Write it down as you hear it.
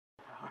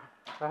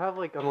I have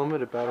like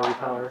unlimited battery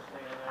power.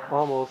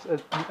 Almost.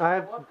 I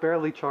have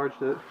barely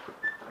charged it.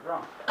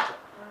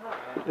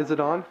 Is it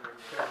on?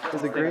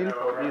 Is it green?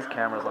 These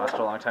cameras last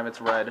a long time. It's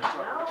red.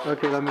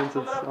 Okay, that means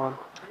it's on.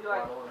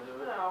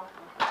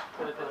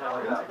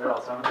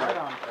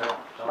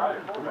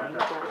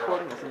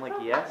 Recording isn't like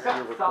yes,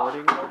 you're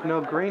recording. No,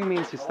 green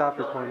means you stop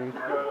recording.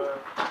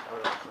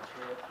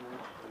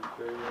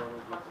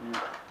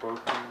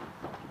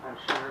 I'm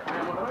sure.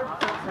 I'm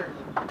 100% certain.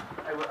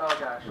 Oh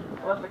gosh.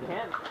 Well, the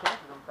cans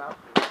don't stop.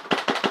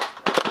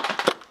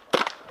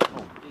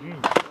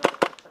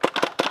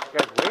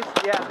 Guys,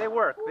 waste? Yeah, they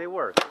work. They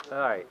work.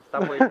 Alright,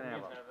 stop wasting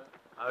ammo.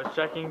 I was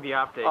checking the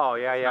optic. Oh,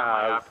 yeah,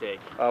 yeah.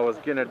 I was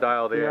getting a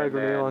dial there. Yeah,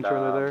 grenade launcher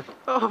under there.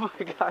 Oh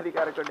my god, he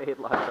got a grenade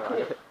launcher on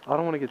it. I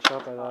don't want to get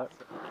shot by that.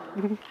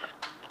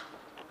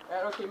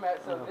 Okay,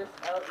 Matt, so this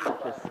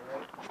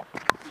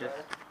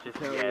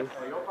Just yes.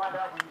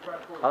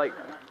 I like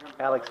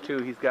Alex too.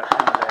 He's got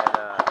kind of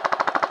that,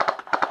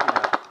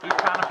 He's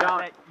kind of got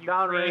that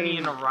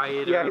Ukrainian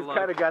riot. yeah, he's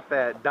kind of got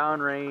that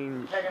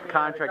downrange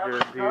contractor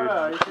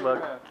dude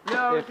look.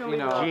 if you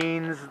know,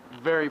 Jeans.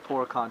 Very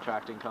poor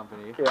contracting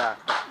company. Yeah.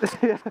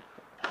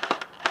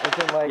 It's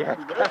in like,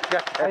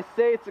 I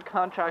say it's a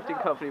contracting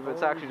company, but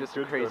it's actually just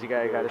a crazy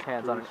guy who got his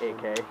hands on an AK.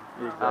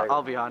 Exactly.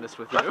 I'll be honest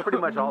with you. That's pretty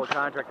much all the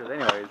contractors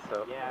anyways,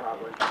 so. Yeah.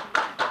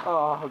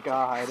 Oh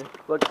god.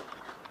 Look.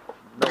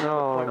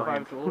 No.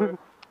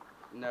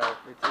 no,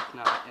 it's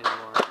not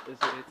anymore.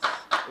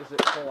 Is it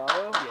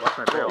Colorado? Watch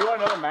my barrel. You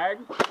want another mag?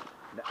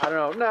 I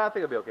don't know. No, I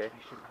think it'll be okay.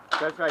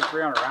 That's like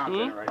 300 rounds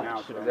in it right now.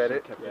 Is that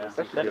it? Yeah.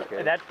 That should be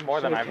okay. That's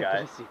more than I've got.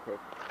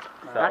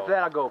 After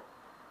that, I'll go.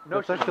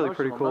 That's actually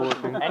pretty cool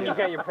looking. And you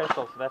got your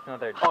pistol, so that's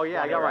another. Oh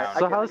yeah, I got right.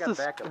 So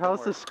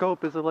how's the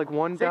scope? Is it like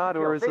one dot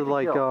or is it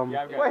like Wait,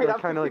 I'm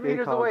kind of like 50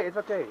 meters ACOG? away. It's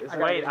okay.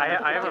 Wait,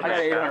 I have a I got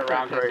 800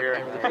 rounds right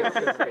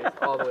here.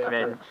 All the way up.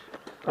 Man.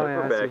 Oh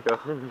yeah, I see.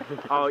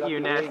 Oh, you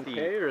nasty.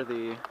 Or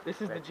the...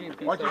 This is the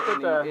GMP. Why don't you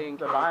put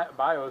the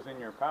bios in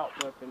your pouch?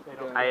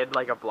 I had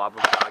like a blob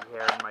of dog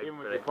hair in my Even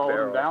when you fold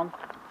them down?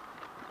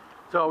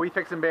 So are we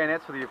fixing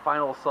bayonets for the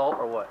final assault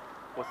or what?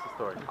 What's the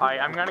story?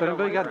 I'm gonna So go.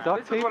 anybody got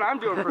duct This is tape? what I'm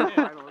doing for the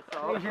final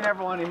assault. You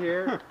never want to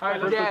hear.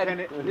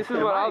 Dad, this is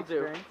what I'll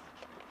do.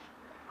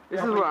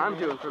 This is what I'm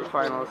doing for the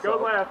final assault.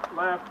 Go left.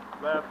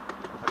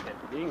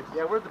 Okay.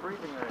 Yeah, where's the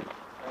briefing range?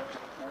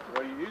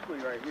 Well, you usually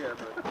right here,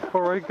 but...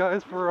 All right,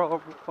 guys, we're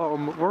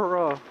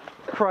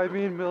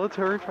Crimean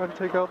military trying to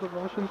take out the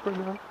Russians right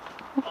now.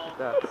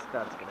 That's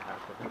gonna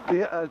happen.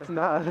 Yeah, it's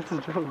not. It's a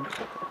joke.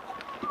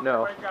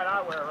 No. Everybody's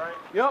got eyewear, right?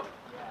 Yep.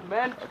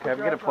 Men. Okay, I'm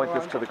gonna point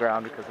this to the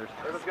ground because there's.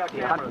 Everybody's got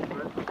cameras,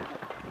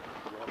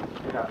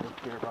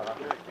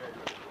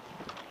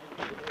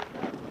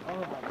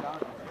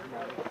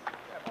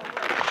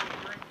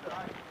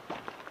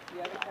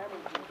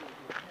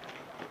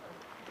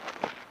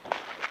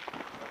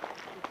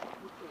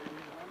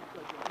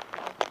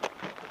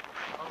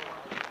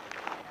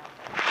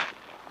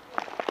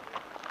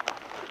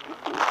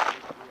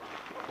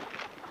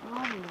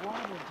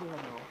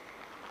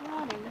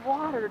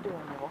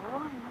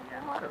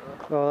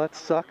 Oh, that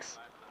sucks.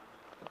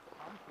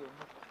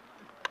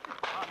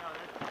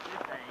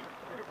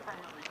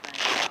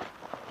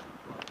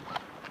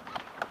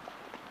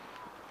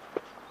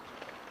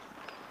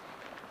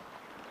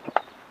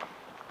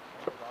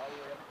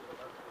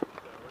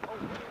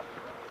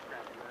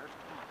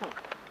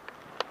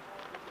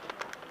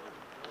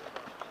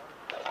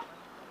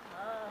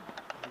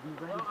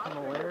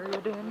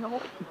 Malaria,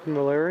 Daniel?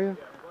 Malaria?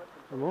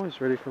 I'm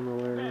always ready for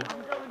malaria.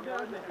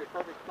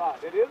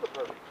 It is a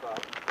perfect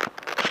spot.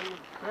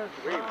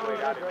 We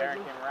way out in there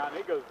and came around.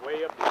 It goes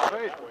way up the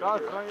Wait,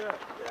 God's not yet.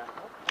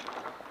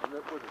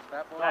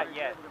 Not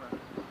yet.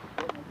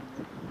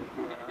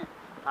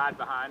 Hide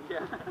behind.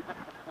 Yeah.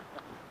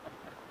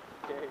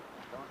 Okay,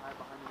 don't hide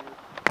behind you.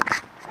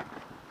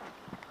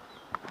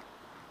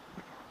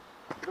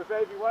 So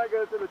say if you want to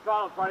go through the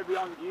tunnel, it'll probably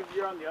be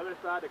easier on the other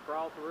side to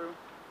crawl through.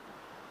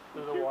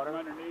 Through the water.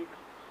 Underneath.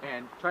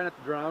 And try not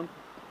to drown.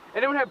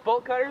 Anyone have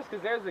bolt cutters?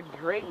 Because there's a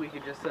grate we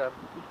could just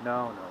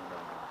No.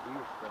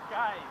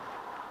 Guys,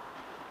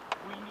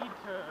 we need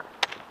to.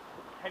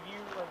 Have you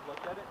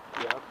looked at it?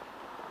 Yeah.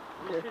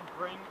 We should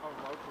bring a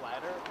rope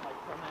ladder and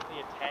permanently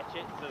attach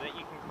it so that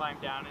you can climb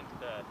down into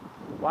the.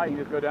 Why? You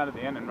just go down to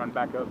the end and run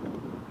back up.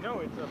 No,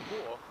 it's a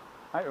pool.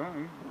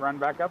 Run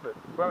back up it.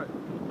 Swim it.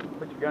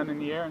 Put your gun in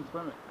the air and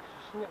swim it.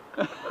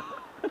 Yeah.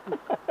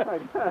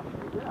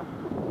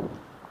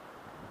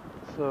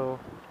 So,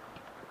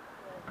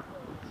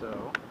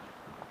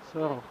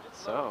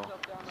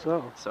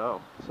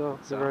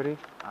 you ready?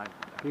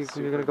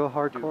 You're gonna go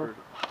hardcore?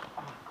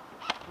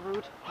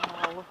 Brute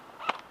hell.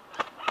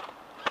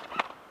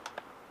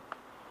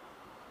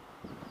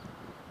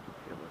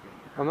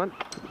 I'm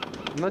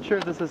not sure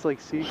if this is like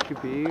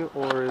CQB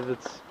or if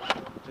it's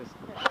Just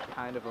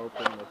kind of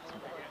open with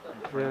some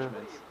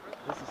infringements.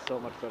 This is so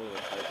much better than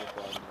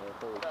Cyberplan,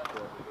 though. Holy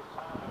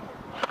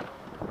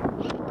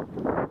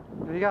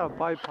shit. you got a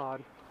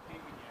bipod.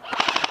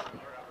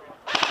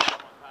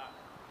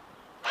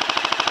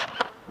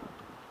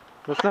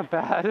 That's not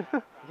bad.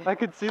 I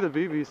could see the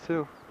BBs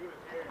too.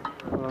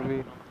 Well, I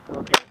mean,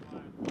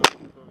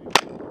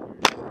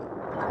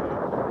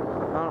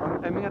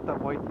 I'm aiming at that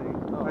white thing.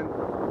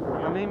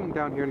 I'm aiming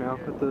down here now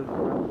at the.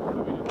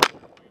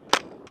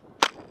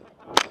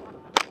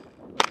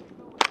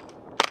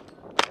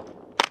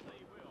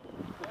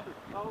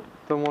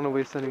 Don't want to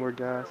waste any more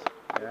gas.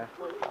 Yeah.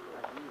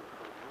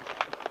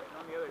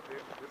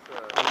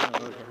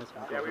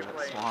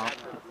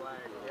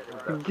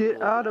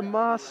 Get out of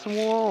my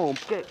swamp!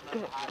 Get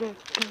out.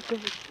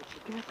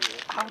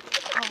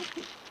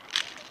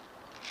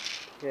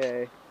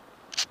 Okay.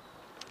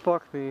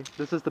 Fuck me.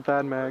 This is the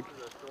bad mag.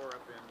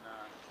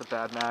 The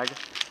bad mag.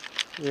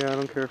 Yeah, I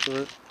don't care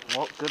for it.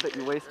 Well, good that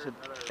you wasted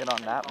it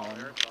on that one.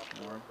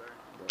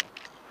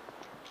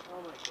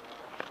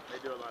 They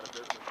do a lot of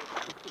business.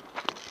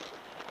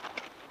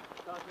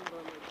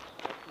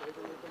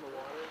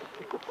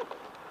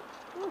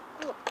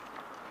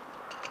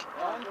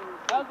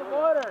 How's the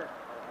water?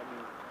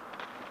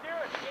 Dude,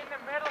 in the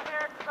middle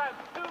here, it's about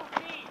 2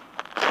 feet.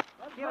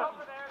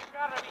 Over there, it's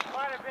gotta be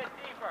quite a bit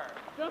deeper.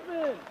 Jump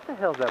in. What the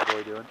hell's that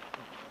boy doing?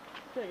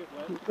 Take it,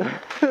 Glenn.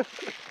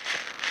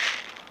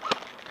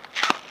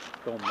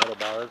 Throwing metal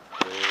bars.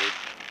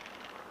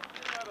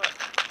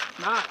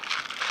 Not.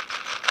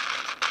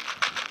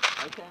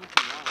 I can if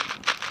you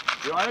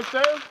want. You want it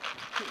to?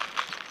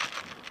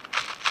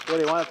 What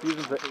do you want us to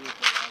use the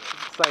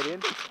sight in?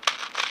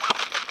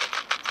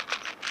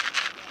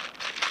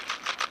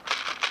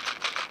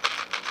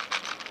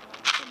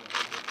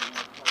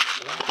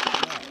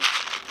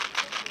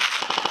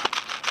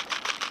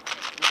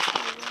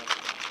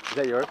 Is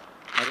that yours?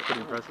 That's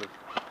pretty impressive.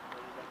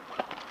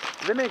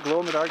 Do they make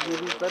glow-in-the-dark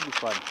movies? That'd be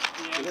fun.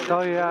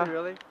 Oh yeah.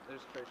 Really?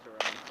 There's tracer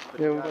around.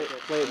 Yeah,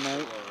 Play at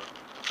night.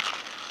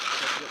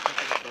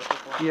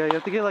 Yeah, you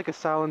have to get like a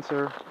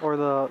silencer or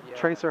the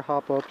tracer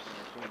hop-ups.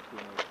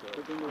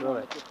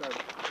 Really?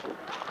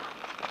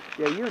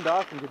 Yeah, you and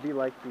Dawson could be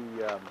like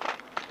the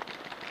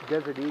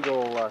Desert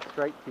Eagle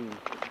strike team.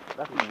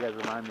 That's what you guys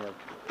remind me of.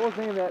 What was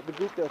the name of that? The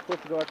group that was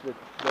supposed to go after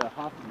the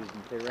hostages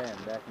in Tehran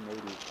back in the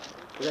 80s.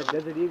 Was that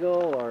Desert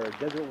Eagle or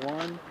Desert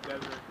One?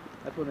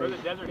 That's when Or the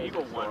Desert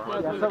Eagle one.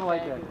 Yeah, something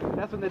like that.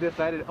 That's when they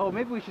decided, oh,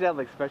 maybe we should have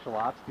like special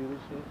ops do this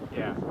shit.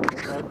 Yeah.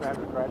 Aircraft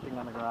are crashing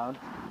on the ground.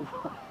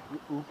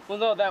 Well,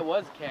 no, that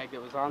was CAG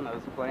that was on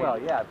those planes. Well,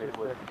 yeah, but it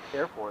was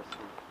Air Force. It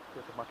was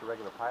just a bunch of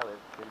regular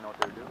pilots. They didn't know what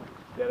they were doing.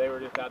 Yeah, they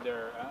were just out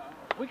there.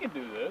 We can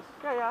do this.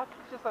 Yeah,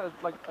 it's just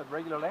like a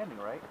regular landing,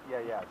 right? Yeah,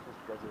 it's just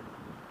desert,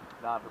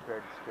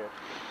 non-prepared script.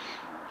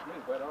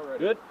 It's wet already.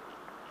 Good.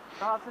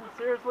 Dawson,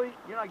 seriously,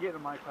 you're not getting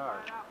in my car.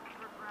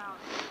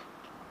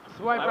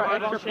 So I brought I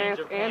extra don't change pants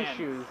your and pants.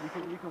 shoes.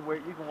 You can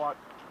walk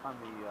on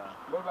the.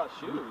 What about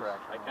shoes? Roof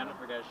rack. I kind of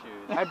forgot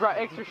shoes. I brought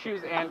extra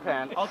shoes and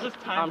pants. I'll just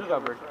time I'm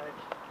covered.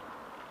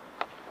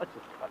 Let's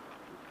just cut.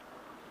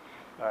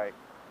 All right.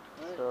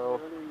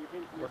 So,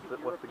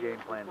 what's the game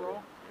plan today?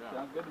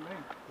 Sounds good to me.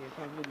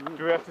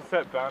 Do we have to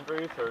set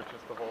boundaries or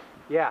just the whole?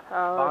 Yeah.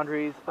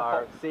 Boundaries.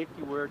 Our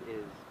safety word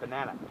is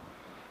banana.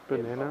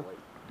 Banana?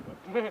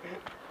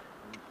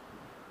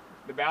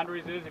 The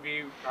boundaries is if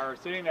you are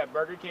sitting at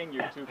Burger King,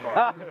 you're too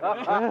far. If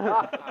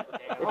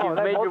you've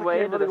made your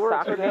way into the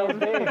soccer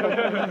game.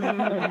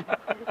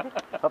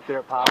 Up there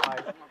at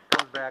Popeyes,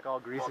 comes back all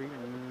greasy.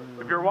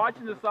 If you're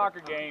watching the soccer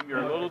game,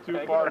 you're a little too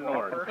far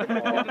north. Just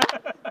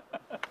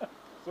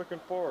looking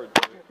forward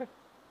to it.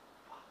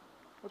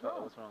 What's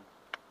wrong?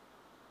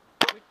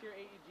 Switch your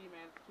AEG,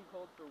 man. It's too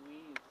cold for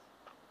wheeze.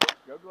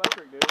 Go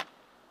electric, dude.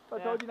 I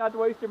told you not to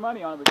waste your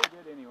money on it, but you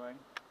did anyway.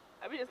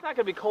 I mean, it's not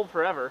gonna be cold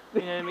forever.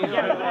 You know what I mean?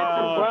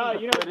 Well,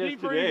 you know, the it is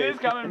deep freeze today. is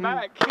coming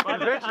back.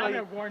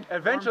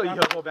 Eventually he'll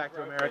go back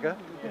to America.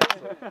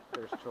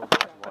 There's children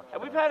watching.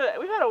 And we've had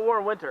a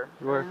warm winter.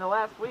 Where? In the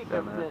last week,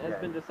 it's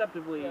been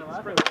deceptively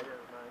spring-like.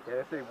 Yeah,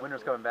 they say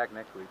winter's coming back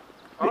next week.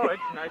 Oh,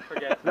 it's nice for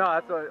gas. No,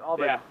 that's what all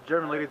the Yeah.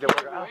 German ladies that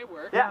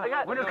work. Yeah, I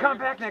got. Winter's coming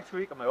back next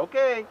week. I'm like,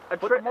 okay. Put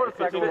the If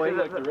motorcycle it's away.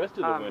 like the rest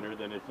of the winter,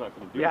 then it's not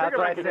going to do Yeah, it. that's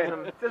what I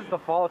said. This is the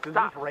fall. It's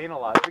just rain a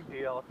lot. Big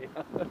deal.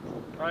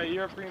 Alright,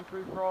 European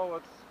free for all,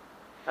 let's...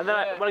 And then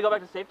I want to go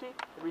back to safety.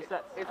 It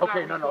resets.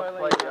 Okay, no.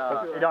 It's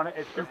like,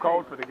 It's too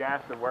cold for the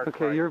gas to work.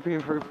 Okay, European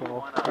free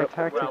fall. Our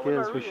tactic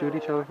is we shoot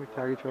each other, we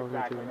tag each other in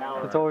the team.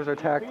 That's always our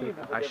tactic.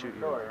 I shoot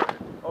you.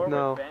 Or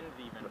No. with Ben's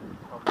even.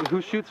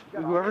 Who shoots?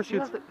 Whoever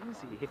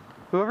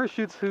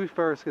shoots who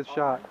first gets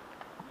shot.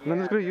 And I'm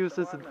just gonna use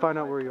this to find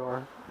out where you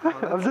are.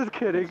 I'm just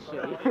kidding.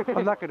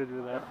 I'm not gonna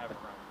do that.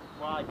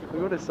 We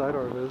go to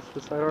sidearm is. The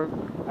sidearm.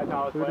 We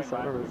go to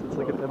sidearm is. It's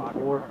like an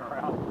M4.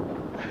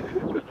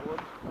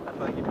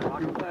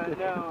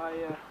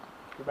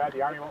 Too bad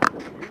the army won't.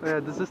 Yeah,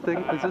 is this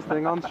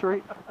thing on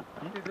straight?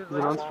 Is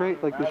it on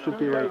straight? Like this should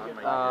be right.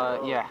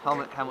 Yeah,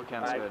 helmet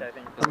cam's good.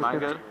 Is mine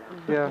good?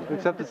 Yeah,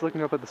 except it's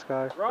looking up at the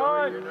sky.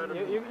 Right!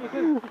 You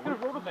could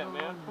have rolled that,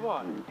 man. Come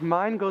on.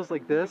 Mine goes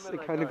like this.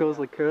 It kind of goes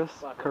like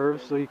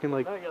curves, so you can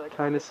like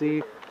kind of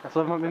see.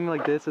 So if I'm aiming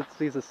like this, it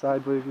sees a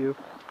sideway view,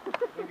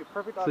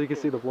 so you can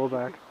see the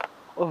blowback.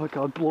 Oh my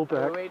god,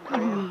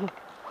 blowback!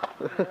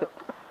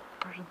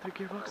 3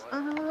 gearbox.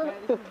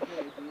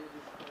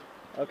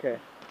 Okay.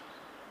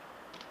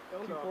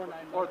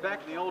 Or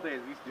back in the old days,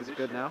 we used to do Is it this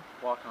good shit, now?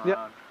 walking Yep.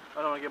 around.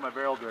 I don't want to get my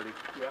barrel dirty.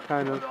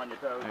 Kind Put of. it on your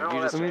toes. Alright, you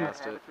All just that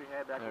test habits it. we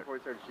had back There. before we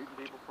started shooting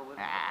people for a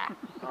living.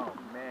 Oh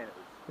man,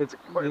 It's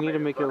you need to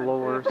make it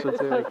lower so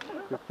it's like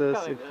this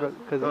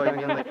because Oh, it's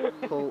you mean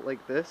like pull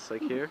like this,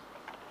 like here?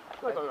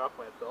 Like on up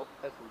myself.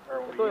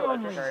 Or when we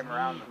electric carry him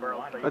around the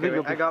barrel. I think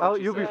you'll be, I got what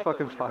you you'll be said.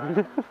 fucking fine.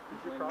 You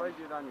should probably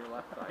do it on your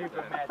left side. Keep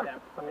him at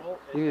that pool.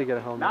 You need to get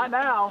a helmet. Not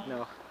now.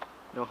 No.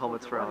 No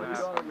helmets for Alex.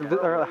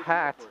 Or a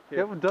hat.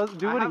 Yeah,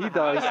 do what he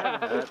does.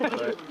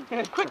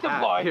 Quick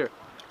deploy. Here.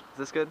 Is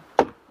this good?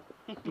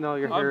 No,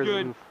 your hair I'm good.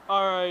 isn't.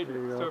 Alright, There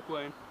you go. start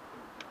playing.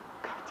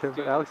 Damn,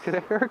 but Alex get a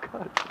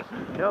haircut.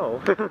 No.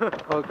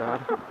 Oh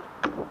god.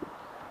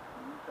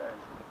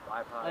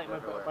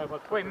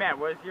 Wait, Matt,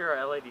 where's your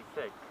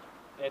LAD6?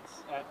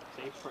 It's at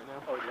safe right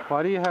now.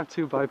 Why do you have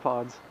 2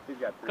 bipods?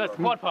 Because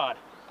quad pod.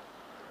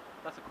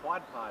 That's a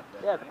quad pod.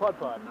 Then, Yeah, it's quad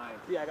pod. Nice.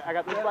 See, I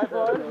got this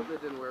bipod.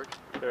 That didn't work.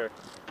 Sure.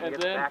 And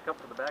then Backup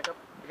for the backup.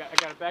 I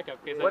got a backup.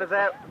 What is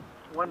that?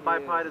 One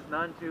bipod is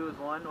none, 2 is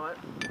 1. What?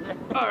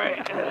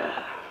 Alright.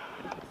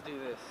 Let's do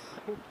this.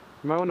 You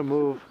might want to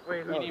move.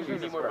 Wait, you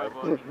need more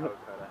bipods.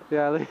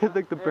 Yeah, they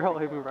like the barrel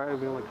hit me right at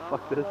me. I'm like,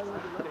 fuck this.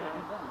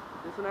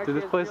 Dude,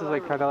 this place is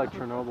like kind of like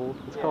Chernobyl.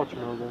 It's called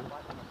Chernobyl.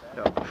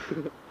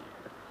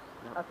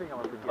 I think I'm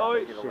gonna Oh,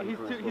 wait,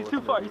 he's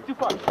too far. He's too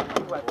far.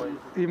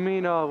 You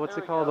mean, what's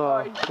it called?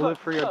 Live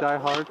Free or Die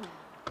Hard?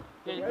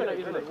 Yeah, you could have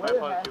easily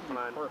bipod super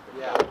line.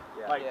 Yeah.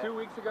 Like 2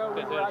 weeks ago,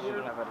 we were out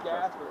here.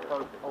 Gas was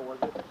perfect. Oh, was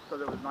it?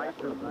 Because it was nice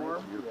and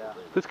warm. Yeah.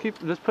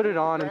 Just put it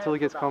on until it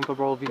gets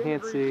comfortable. If you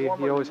can't see,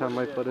 you always have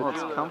light footage. Well,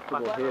 it's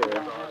comfortable here.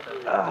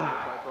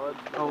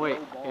 Oh wait,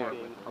 here.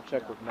 I'll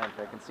check with Matt.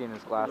 I can see in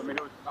his glasses.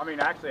 I mean,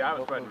 actually, I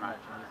was putting my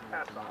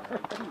hats on.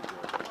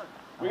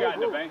 We got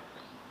in the bank.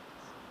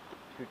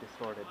 Too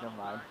distorted. Never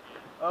mind.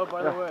 Oh,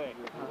 by the way,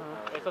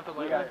 it's something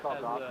like that.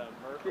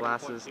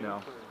 Glasses,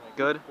 no.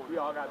 Good. We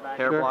all got back.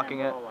 Hair Sure. blocking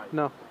it.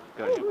 No,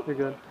 Good. you're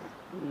good.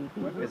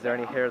 Is there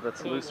any hair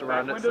that's loose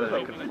around it so that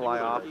it can fly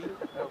off?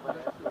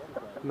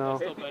 No.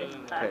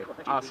 Okay,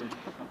 awesome.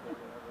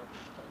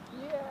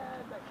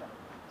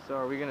 So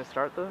are we gonna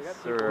start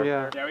this, or?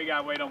 Yeah. Yeah, we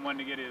gotta wait on one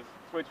to get his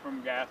switch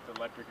from gas to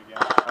electric again.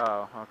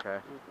 Oh, okay.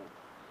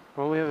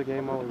 Why don't we have a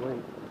game while we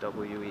wait?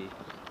 WE.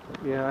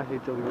 Yeah, I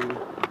hate WWE.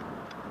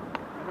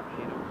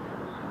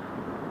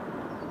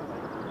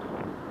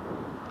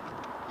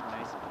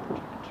 Nice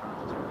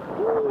controls.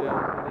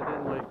 Yeah, and they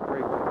didn't like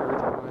break every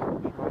time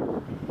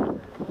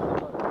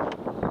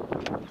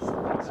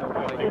So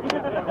like,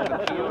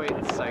 the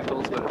PO8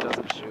 cycles, but it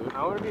doesn't shoot. I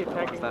want to be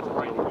attacking That's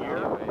right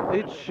here.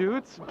 It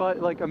shoots, but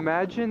like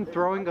imagine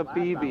throwing a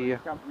BB.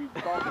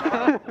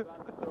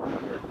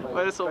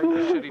 Why is so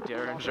shitty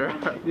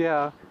Derringer?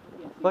 Yeah,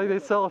 like they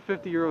sell a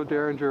 50-euro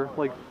Derringer.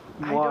 Like,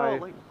 why?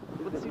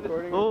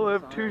 Oh, I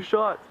have 2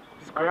 shots.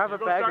 Just grab a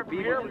bag of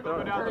Here, BBs we and go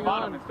throw down to the it.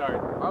 bottom and start.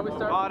 Are we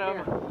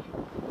starting? Bottom.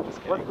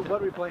 What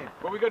are we playing?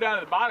 When we go down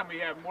to the bottom, we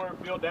have more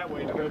field that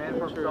way to go Man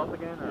for through. himself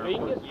again? Or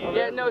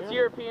Yeah, no, it's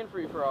European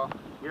free for all.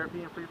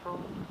 European free for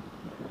all?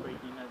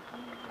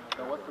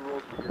 So what's the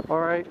rules for European?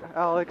 All right,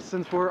 Alex.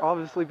 Since we're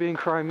obviously being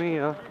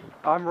Crimea,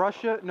 I'm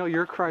Russia. No,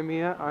 you're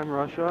Crimea. I'm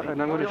Russia,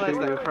 and I'm going to realize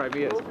shoot you. that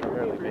Crimea is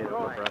primarily made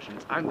up of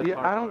Russians. I'm the Yeah,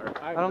 Tartar.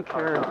 I don't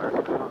care.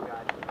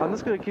 I'm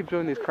just gonna keep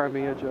doing these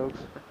Crimea jokes.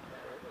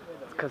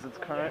 Because it's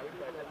current.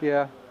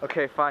 Yeah.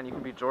 Okay, fine. You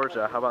can be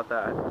Georgia. How about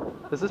that?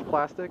 Is this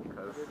plastic?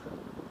 Because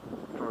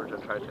Georgia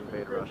tried to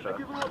invade Russia.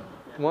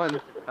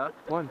 One. Huh?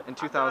 One. In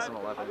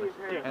 2011.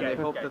 And they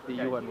hoped that the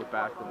UN would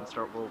back them and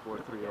start World War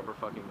III over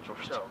fucking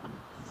Georgia.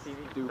 See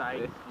these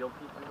side steel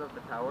pieces of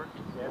the tower?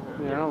 Yeah,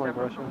 I don't like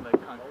Separate Russia. from the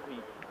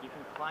concrete. You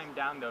can climb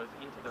down those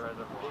into the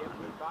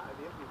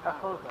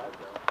reservoir.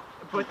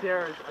 But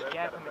there's a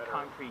gap in the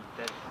concrete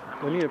that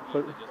We need to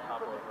put.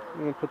 I'm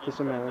gonna put this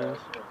in my eyes.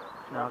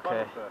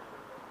 Okay.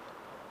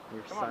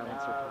 Your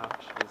silencer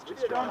pouch is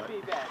just dry.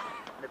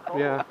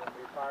 Yeah.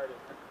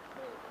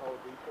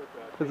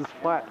 Because it's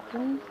flat.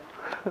 I'm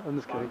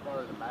just kidding.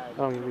 I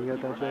don't even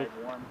get that joke.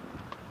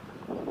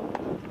 I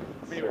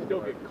mean, it would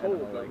still get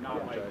cold, but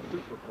not like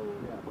super cold.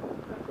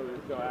 So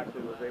it still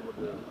actually was able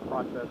to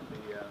process the.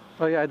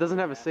 Oh yeah, it doesn't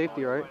have a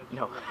safety, right?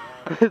 No.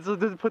 So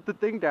just put the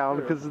thing down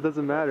because it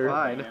doesn't matter.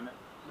 Fine.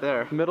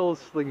 There.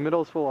 Middle's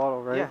full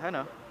auto, right? Yeah, I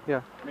know.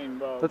 Yeah. I mean,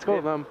 well, Let's go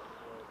with them.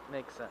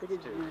 Makes sense too,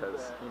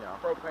 because, you know,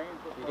 propane.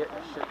 you get in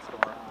a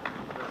shitstorm.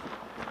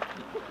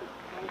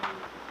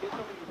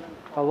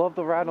 I love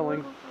the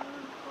rattling.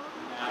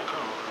 Let's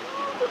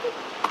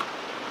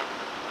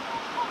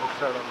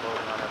start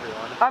unloading on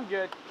everyone. I'm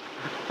good.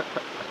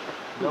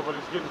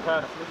 Nobody's getting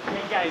past this.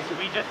 Hey guys,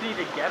 we just need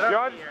to get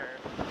up here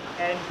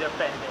and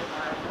defend it.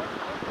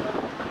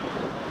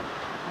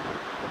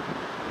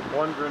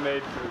 One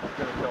grenade is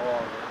gonna kill all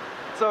of us.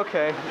 It's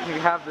okay. You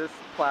have this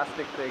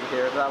plastic thing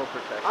here. That'll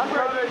protect you. I'm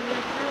proud of you. You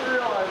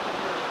realize.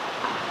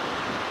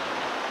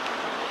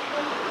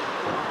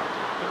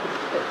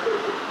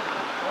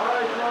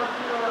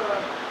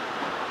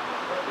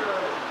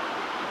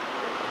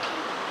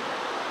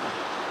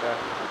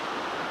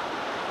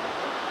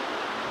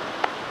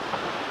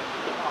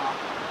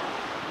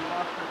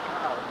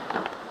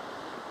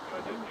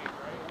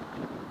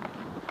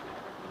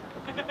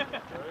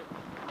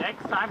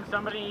 Next time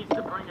somebody needs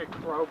to bring a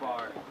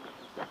crowbar.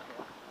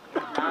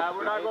 Nah,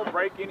 we're not gonna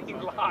break any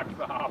locks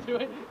off.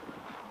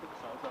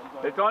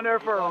 It's on there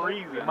for a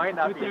reason. It might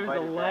not be There's a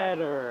invited back.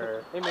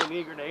 ladder. They made me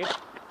a grenade.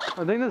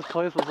 I think this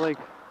place was like,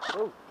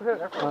 Oh,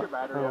 that's your I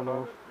battery. don't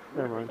know.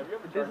 Never mind.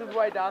 This is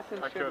why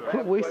Dawson should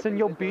Quit wasting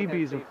your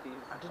BBs.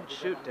 I didn't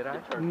shoot, did I?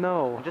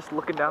 No. I'm just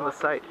looking down the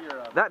sight.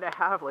 That I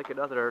have like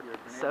another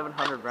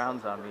 700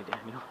 rounds on me,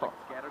 Daniel.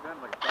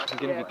 I'm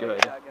gonna be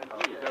good.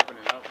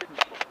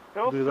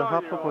 Dude, the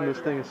hop up on this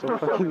thing is so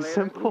fucking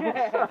simple.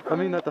 I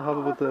mean, not the hop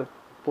up with the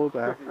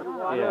blowback.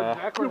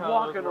 Yeah. Keep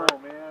walking on,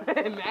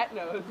 man. Matt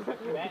knows.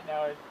 Matt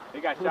knows. He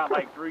got shot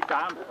like 3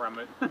 times from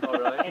it. Oh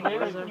really? And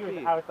he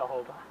was out the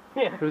whole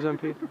time. Who's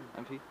MP?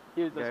 MP?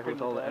 He was Yeah, who's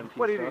all the MP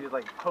What do you do? stuff? Just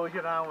like hose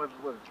it on with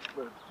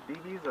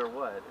BBs or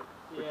what?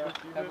 Yeah.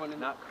 Everyone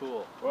Not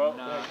cool. Well,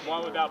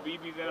 one without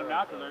BBs in them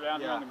now because they're down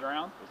here on the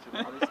ground.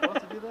 Are they supposed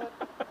to do that?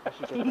 I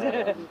should get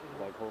that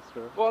like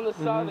holster. Well, on the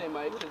sun they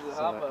might because the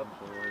hop up.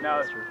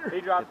 No,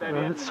 he dropped that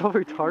in. It's so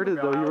retarded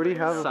though. You already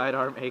have a,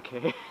 Sidearm AK.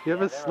 you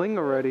have a sling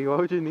already. Why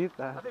would you need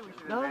I that? think we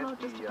should No, invent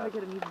just to the, try to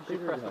get an even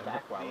bigger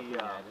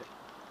one.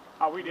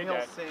 Oh, we did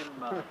that. Sim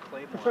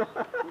Claymore.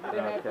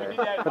 Okay.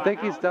 I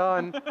think he's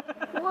done.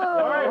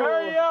 Alright,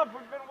 hurry up!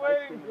 We've been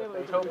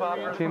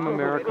waiting. Team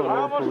America I World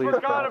almost Police.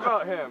 forgot Cop.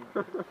 about him.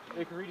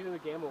 They can redo the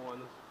Gamma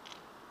ones.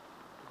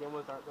 The Gamma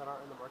ones that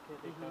aren't in the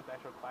market, they have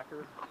actual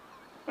clackers.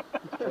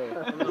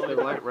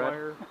 Light red.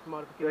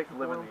 He likes to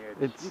live in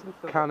the edge. It's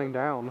counting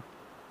down.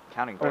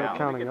 Counting Or down.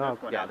 counting up.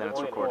 Yeah, then it's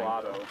recording.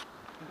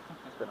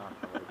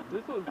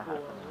 This one's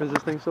cool. Is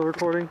this thing still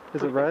recording?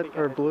 Is it red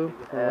or blue?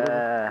 Or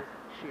whatever?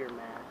 Sheer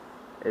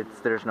mass.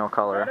 There's no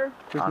color.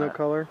 There's on no it.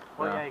 color.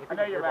 Well, yeah, you I can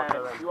know take you're your mad.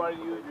 box out. You want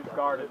to use your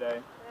scar today.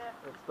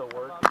 It's the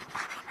word.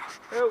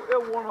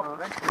 It'll warm up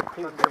eventually.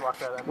 Take your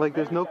box out of that. Like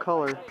there's no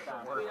color.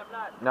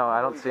 No,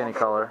 I don't see any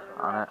color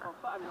on it.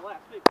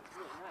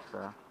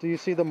 So. Do you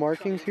see the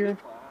markings here?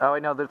 Oh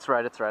wait, no, that's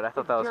right. It's right. I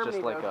thought that was just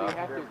Germany, like though, so you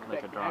have to a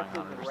expect drawing on it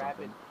or massive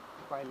rapid something.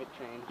 climate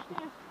change.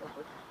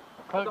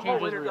 Climate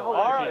change is real.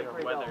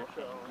 Alright. Weather.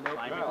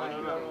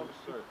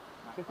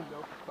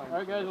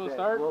 Alright guys, we'll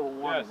start? Global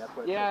warming, Yes. that's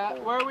what it's Yeah, so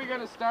cold. where are we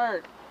gonna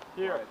start?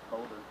 Here.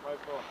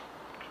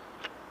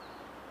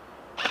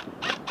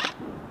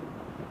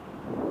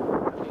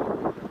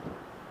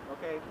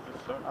 Okay.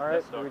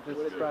 Alright, we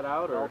just spread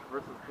out or? Adults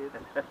versus kids.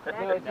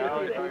 No, it's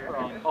European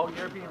free-for-all. Oh,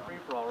 European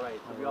free-for-all, right.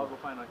 So we all go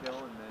find a hill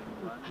and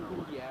then run.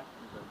 or- Yeah.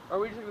 Are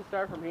we just gonna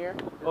start from here?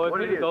 Oh,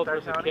 What it'd it be is, adults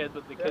start versus counting? kids,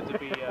 but the kids would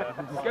be,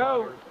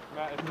 Go!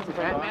 Matt, is this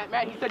turned on?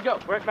 Matt, he said go.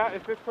 Wait, Matt,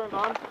 is this turned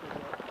on?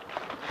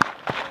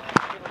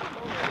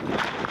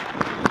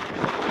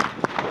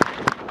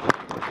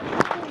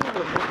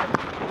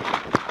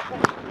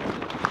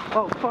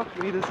 Oh fuck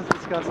me, this is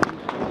disgusting.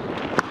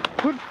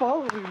 Quit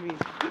following me.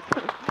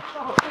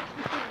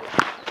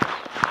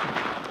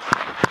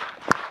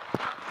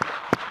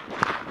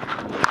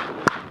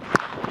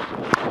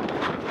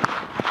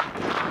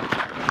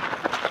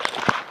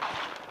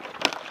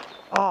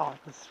 Oh,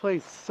 this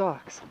place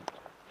sucks.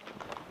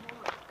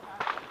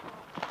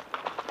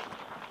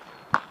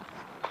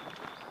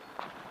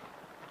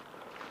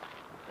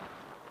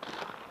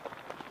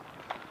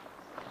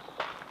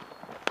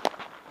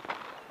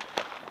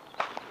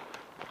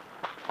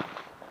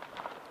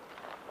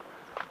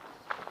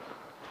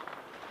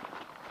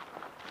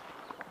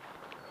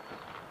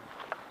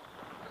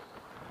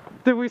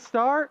 Did we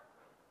start?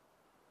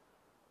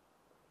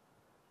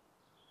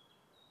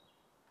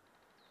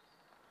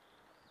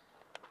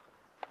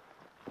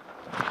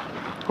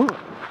 Whew.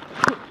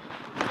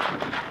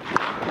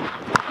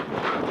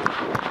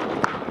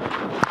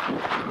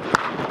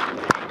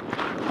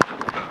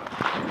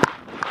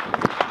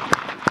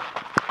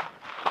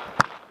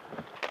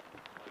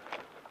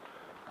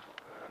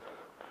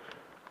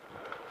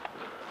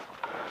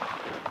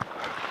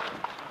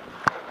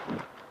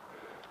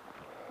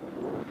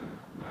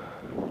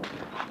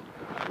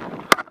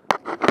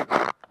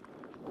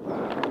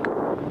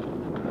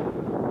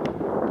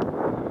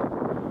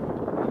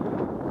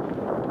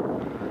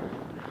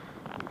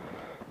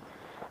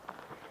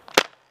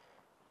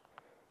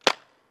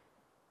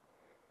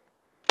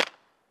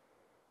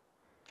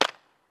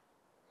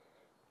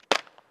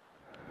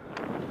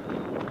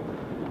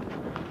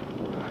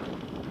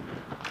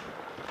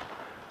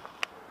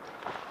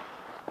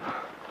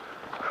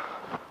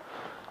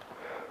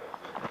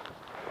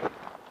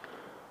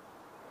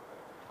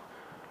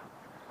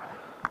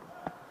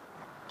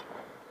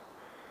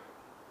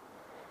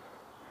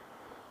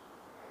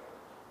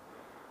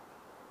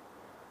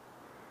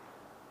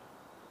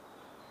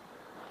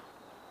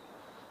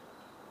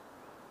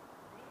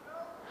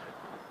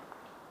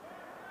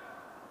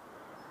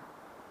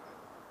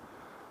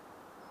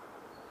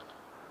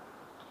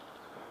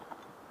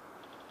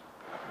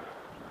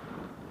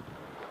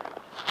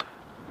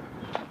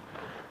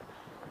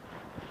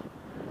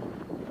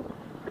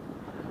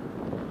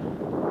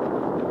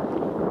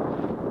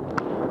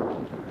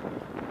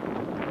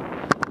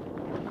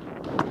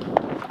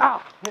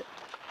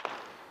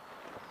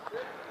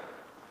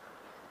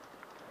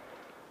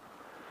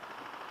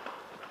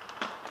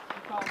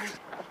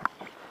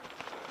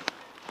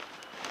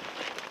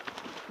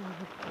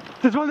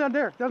 There's one down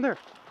there, down there.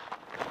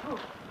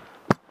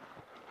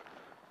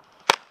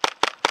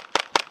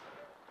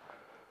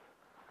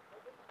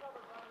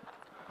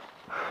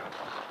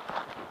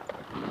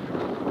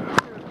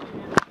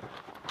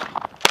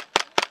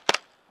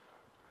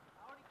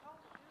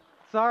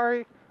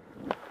 Sorry.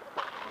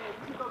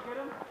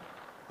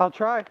 I'll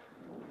try.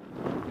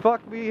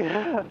 Fuck me.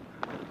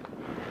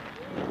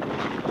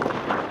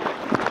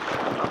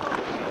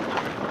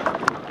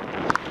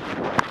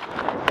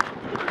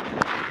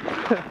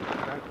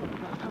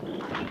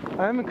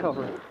 I am in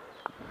cover.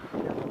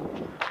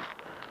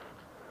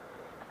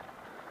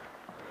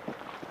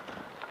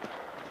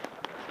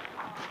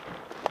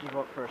 You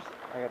go up first.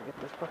 I gotta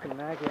get this fucking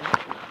mag in.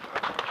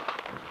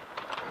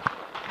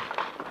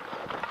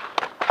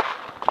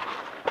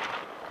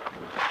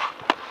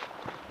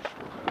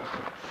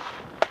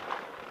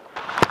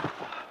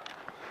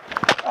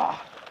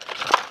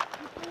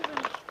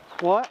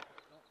 What?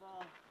 Don't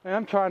fall.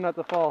 I'm trying not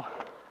to fall.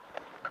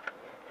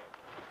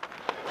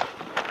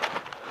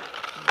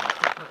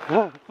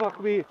 Oh,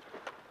 fuck me.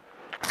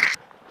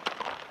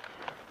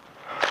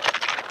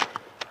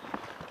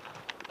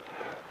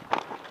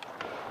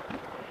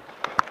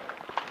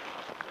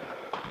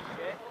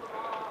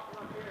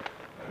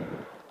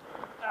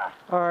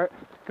 Alright,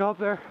 go up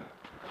there.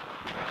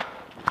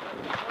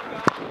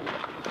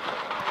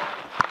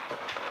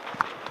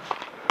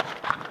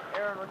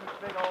 Aaron with his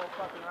big old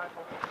fucking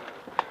rifle.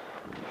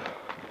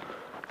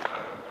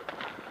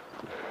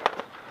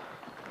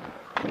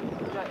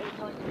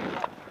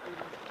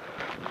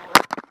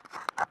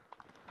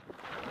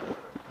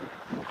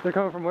 They're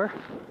coming from where?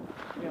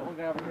 Yeah, one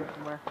guy over here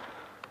somewhere.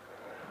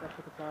 That's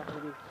what it's off,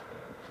 maybe.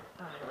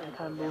 Every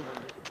time move.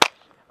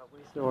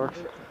 Still works.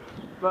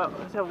 But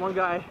let's have one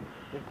guy.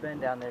 There's Ben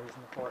down there, he's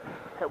in the fort.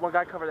 Hit one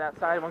guy cover that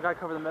side, one guy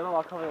cover the middle,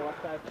 I'll cover the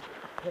left side.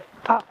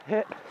 Ah,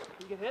 hit.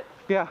 You get hit?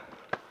 Yeah.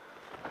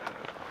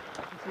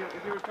 You see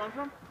where it's coming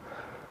from?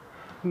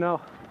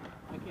 No.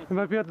 I can't It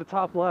might be at the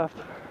top left.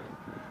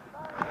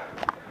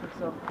 think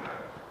so.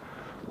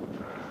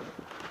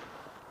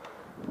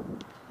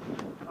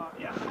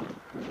 Yeah.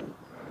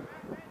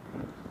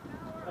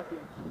 That's it.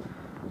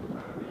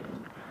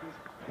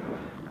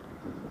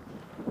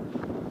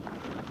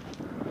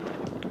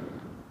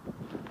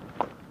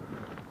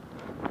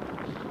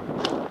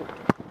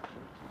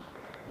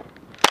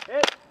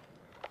 Hit!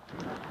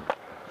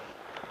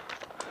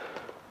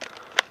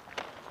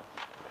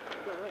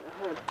 Right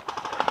ahead.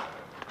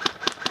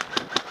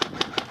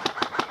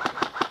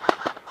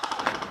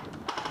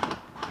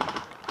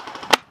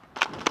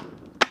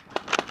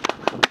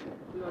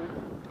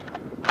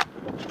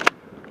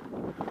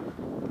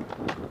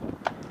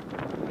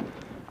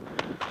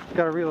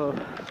 Gotta reload.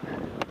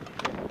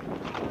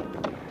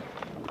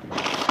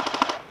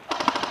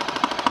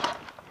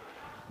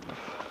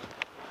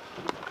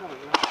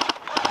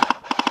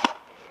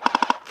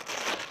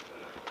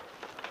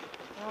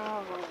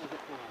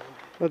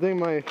 I think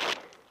my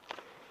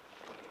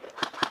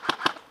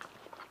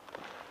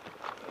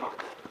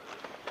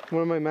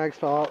one of my mags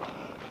fell out.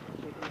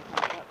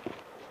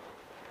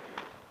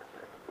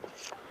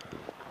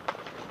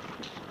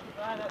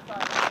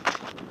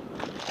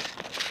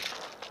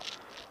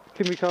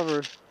 Keep me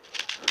covered.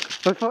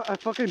 I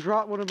fucking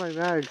dropped one of my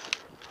mags.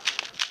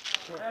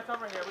 Yeah, it's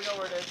over here. We know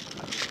where it is.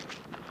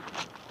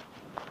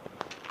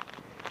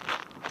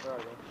 Where are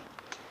they?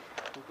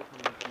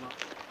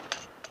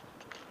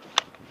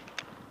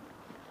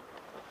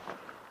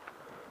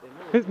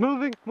 It's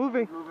moving,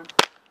 moving. Moving.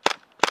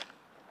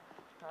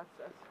 That's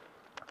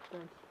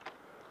thanks.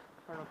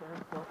 I don't know if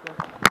they're still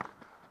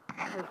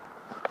there.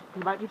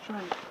 You might be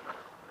trying to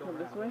go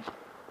this way.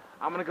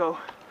 I'm gonna go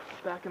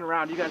back and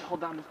around. You guys hold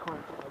down this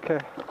corner. Okay.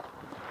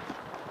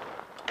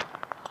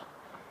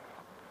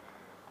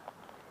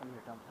 I need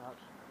a dump pouch.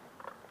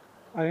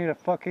 I need a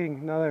fucking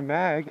another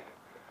mag.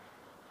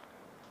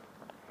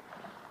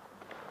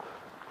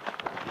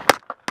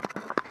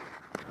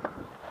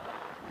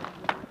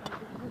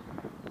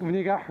 When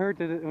you got hurt,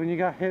 when you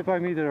got hit by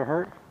me, did it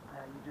hurt?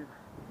 Yeah, you did.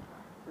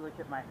 You like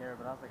hit my hair,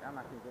 but I was like, I'm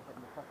not gonna get hit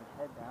in the fucking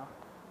head now.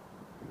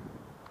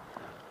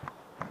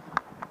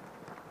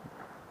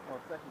 Well,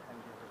 second time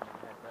you get hit in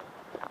the head, but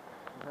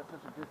was that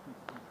such a distance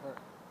to be hurt?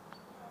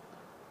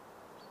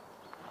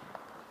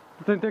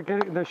 I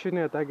think they're shooting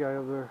at that guy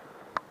over there.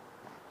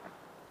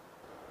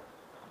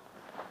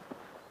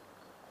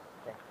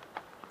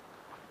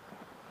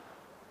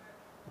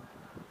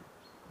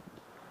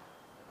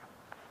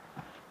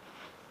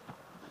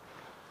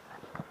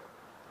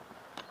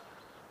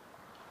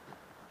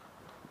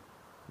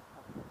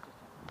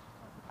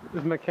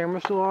 Is my camera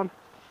still on?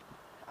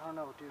 I don't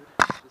know, dude.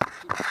 Just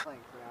keep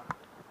playing for now.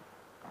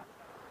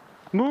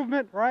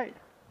 Movement, right?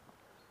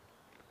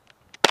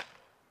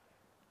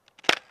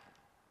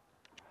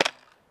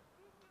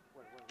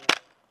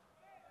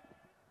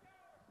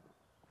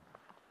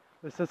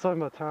 They said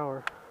something about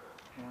tower.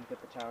 I want to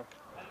get the tower.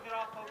 Let's get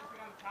all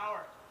focusing on the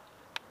tower.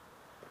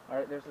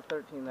 Alright, there's a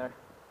 13 there.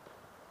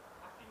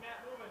 I see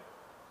Matt moving.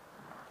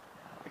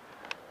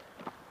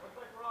 Looks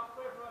like we're all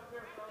clear from up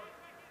here, fellas.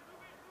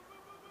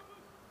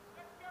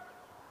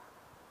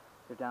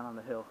 They're down on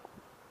the hill.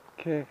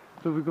 Okay,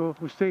 so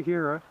we stay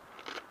here, right?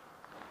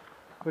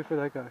 Wait for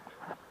that guy.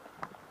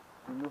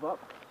 We move up.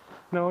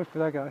 No, wait for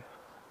that guy.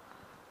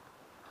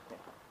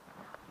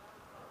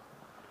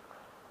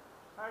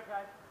 Alright,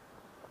 guys.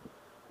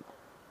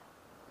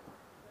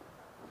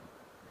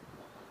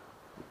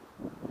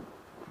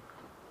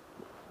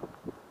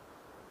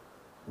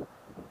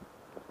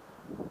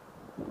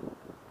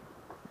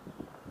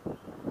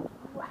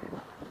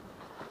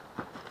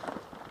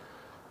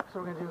 So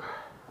we're gonna do.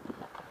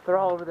 They're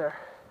all over there.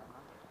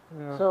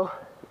 Yeah. So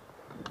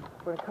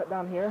we're gonna cut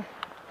down here,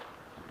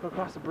 go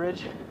across the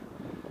bridge,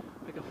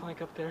 make a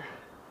flank up there,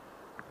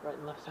 right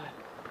and left side.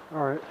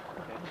 All right.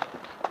 Okay.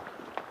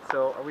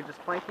 So are we just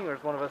flanking, or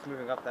is one of us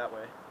moving up that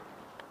way?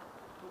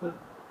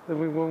 Then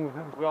we won't move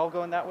him. We all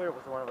going that way, or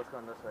was one of us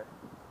going this way?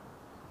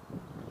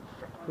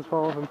 Just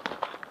follow him.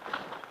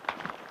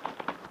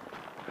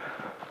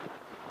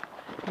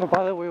 Oh,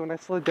 by the way, when I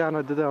slid down,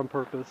 I did that on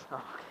purpose. Oh,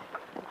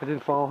 okay. I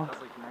didn't fall. That's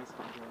like nice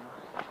one, Daniel.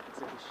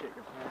 It's like you shit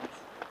your pants.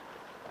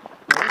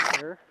 Right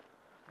there.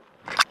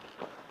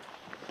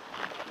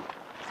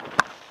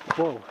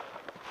 Whoa.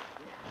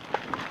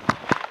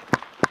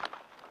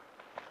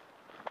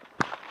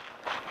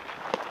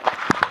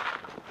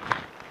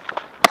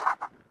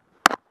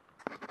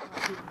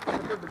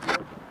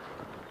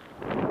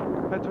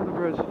 Head toward the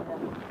bridge.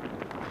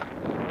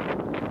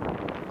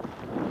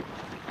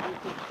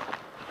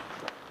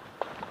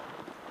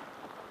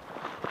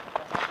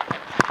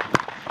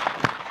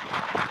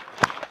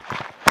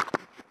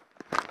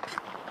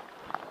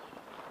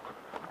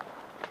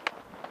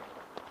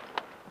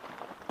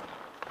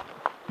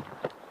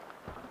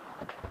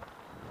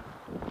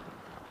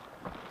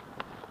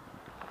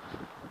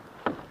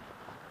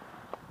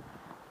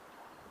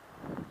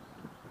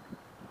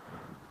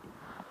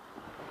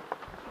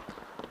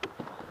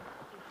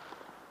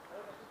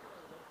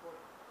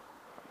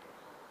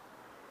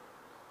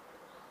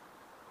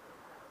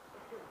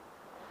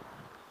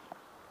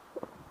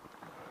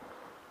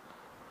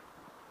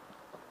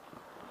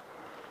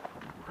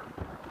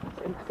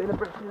 Stay in the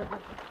bridge, stay in the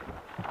bridge.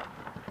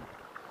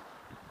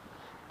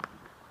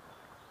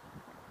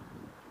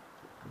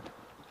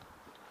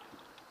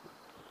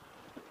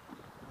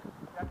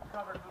 Got the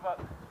cover, move up.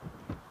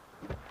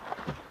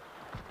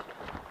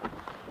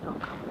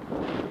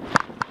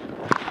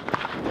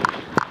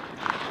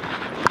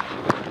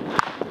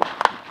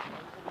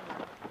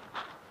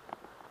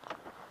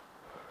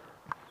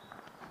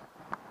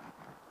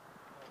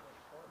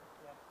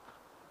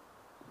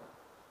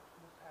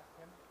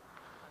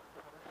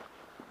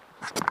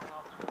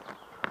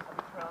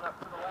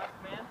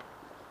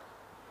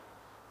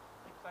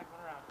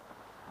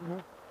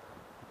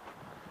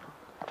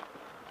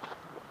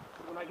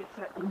 When I get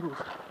set, you move.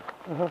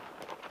 Uh-huh.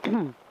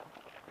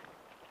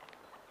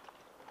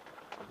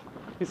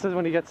 He says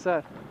when he gets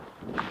set.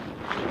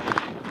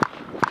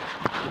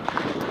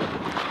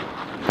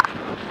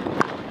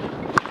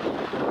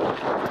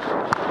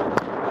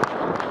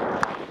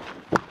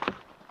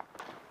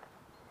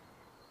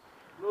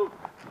 Move.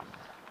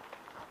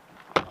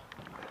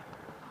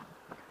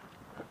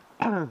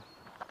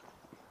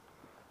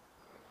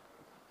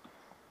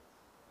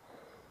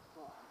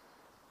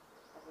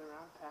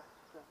 Around past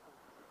the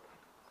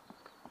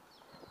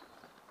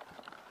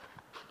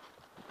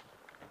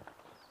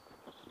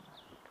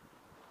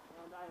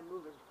and I am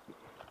moving.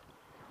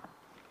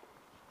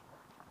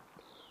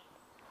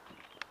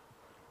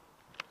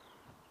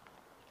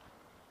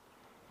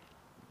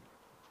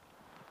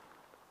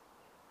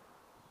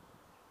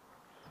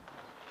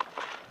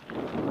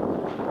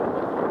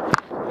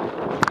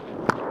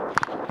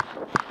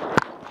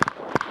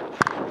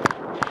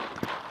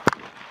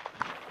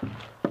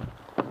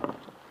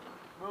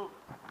 Move.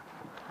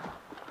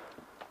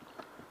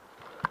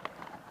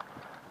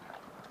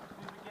 As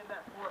soon as we get in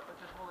that fort,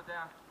 let's just hold it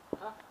down.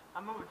 Huh?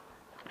 I'm moving.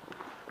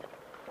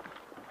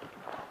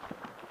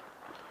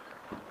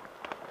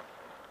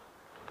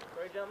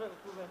 Sorry, gentlemen,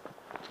 let's move in.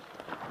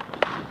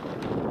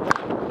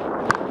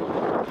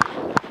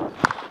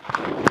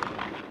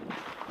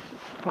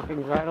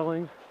 Fucking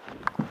rattling.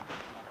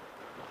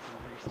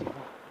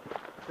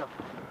 Go.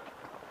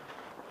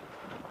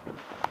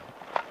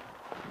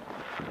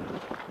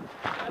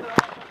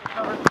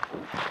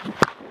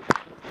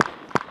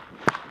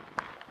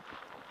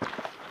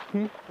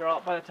 They're all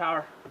up by the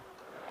tower.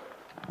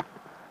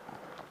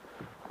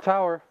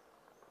 Tower.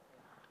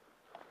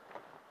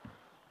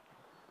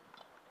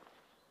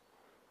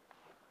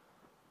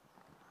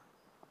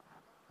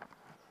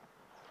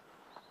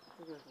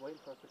 I think they're just waiting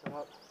for us to come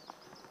up.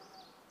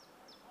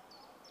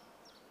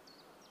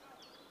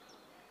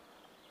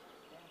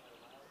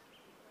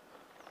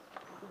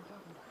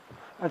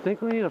 I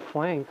think we need a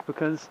flank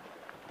because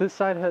this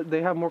side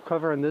they have more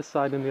cover on this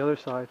side than the other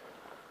side.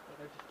 Yeah,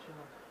 they're just chilling.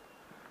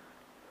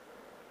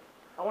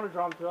 I want to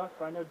draw him to us,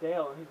 but I know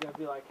Dale, and he's gonna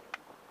be like,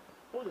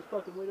 "We'll just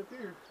fucking wait up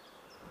here."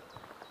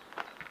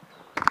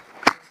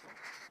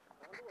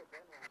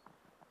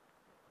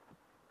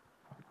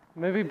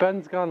 Maybe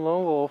Ben's gone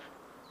lone wolf.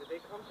 Did they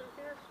come through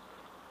here?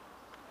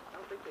 I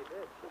don't think they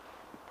did.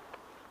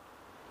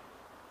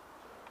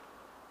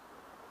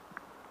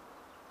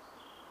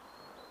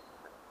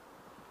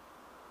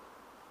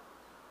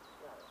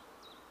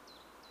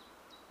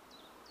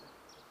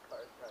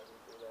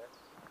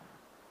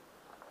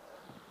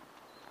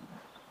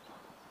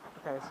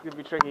 Okay, this is gonna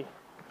be tricky.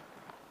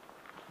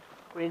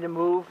 We need to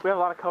move. We have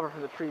a lot of cover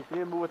from the trees. We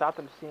need to move without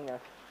them seeing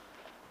us.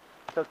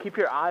 So keep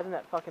your eyes on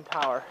that fucking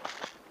tower.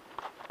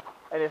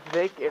 And if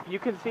you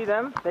can see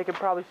them, they can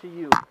probably see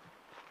you.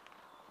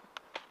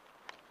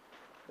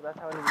 So that's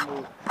how we need to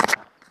move.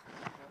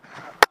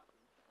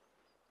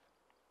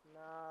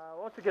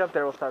 Nah, once we get up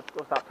there, we'll stop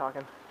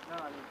talking. No,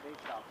 I mean, they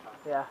stop talking.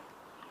 Yeah.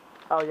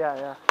 Oh yeah,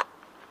 yeah.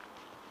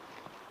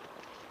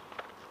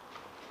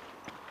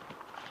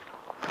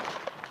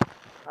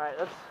 All right,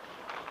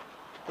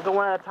 we'll go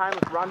one at a time.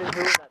 Let's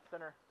rendezvous in that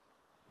center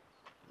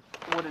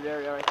wooded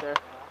area right there. I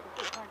think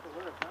they're trying to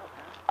lure us out,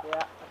 man. Yeah,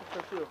 I think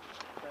so too.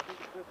 I think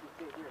it's good to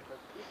stay here,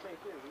 because we stay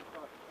here, we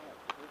saw the camp.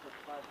 There's a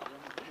spot for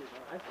them to do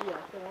that. I see all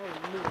of them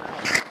moving out. I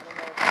don't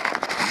know if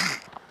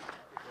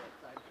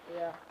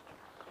yeah.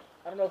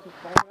 I don't know if he's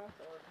following us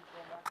or if he's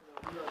going back to the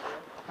wheel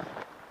there.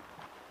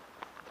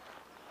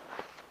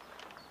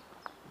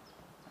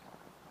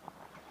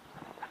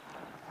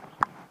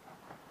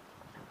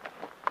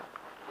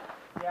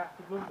 Yeah,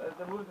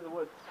 they're moving to the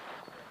woods.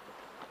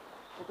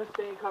 We'll just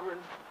stay in cover and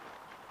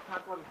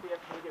not let them see us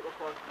when we get real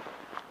close.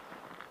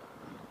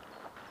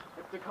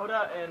 It's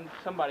Dakota and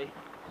somebody.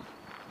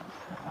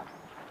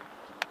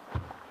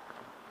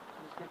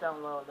 Just get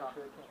down low and make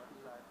sure they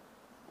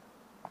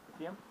can't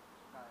see you. See him?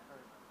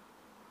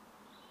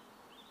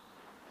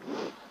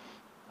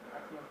 I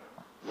see him.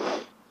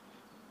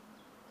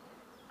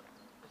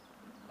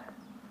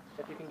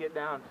 If you can get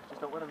down,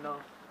 just don't let them know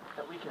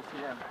that we can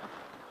see them.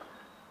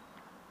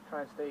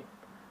 Try and stay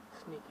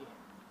sneaky.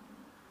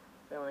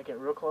 Then when they get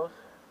real close.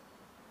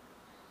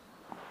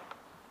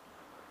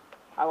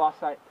 I lost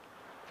sight.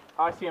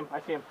 Oh, I see him. I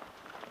see him.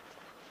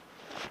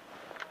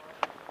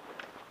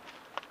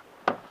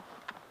 I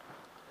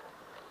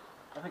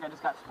think I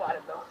just got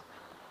spotted though.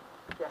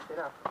 Yeah, stay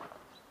down.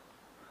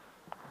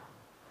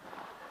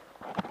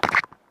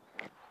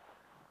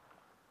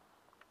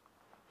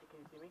 Can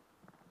you see me?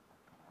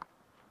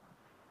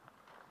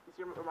 You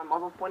see where my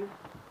muzzle's pointed?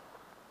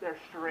 They're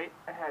straight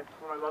ahead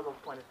where my muzzle's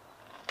pointed.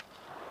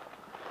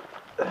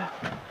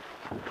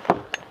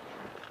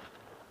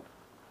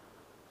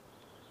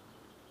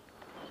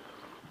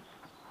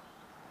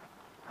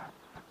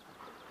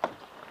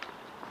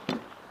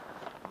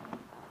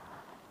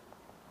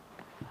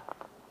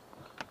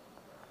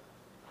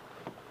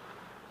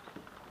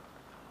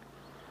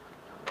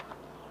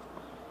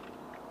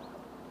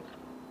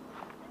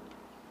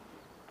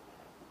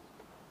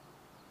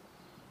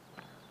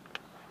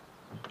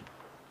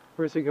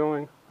 Where's he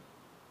going?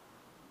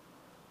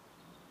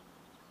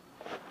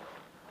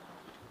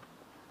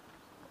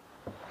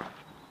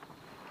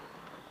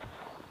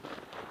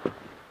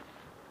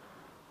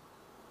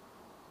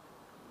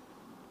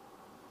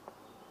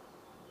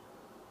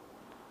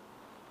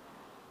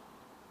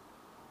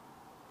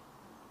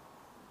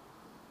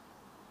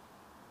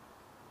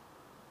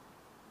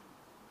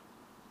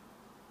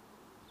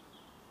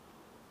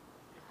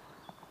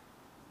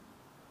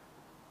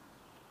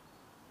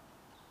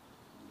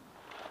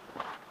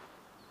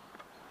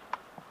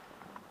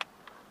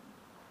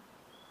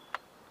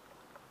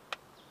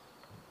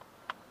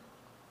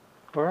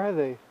 Where are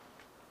they?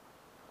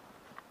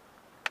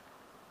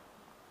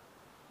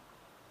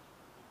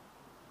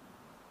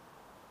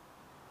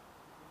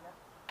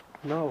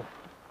 No.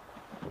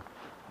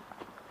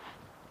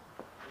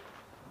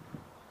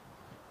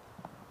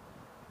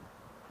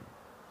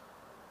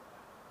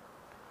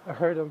 I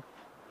heard him.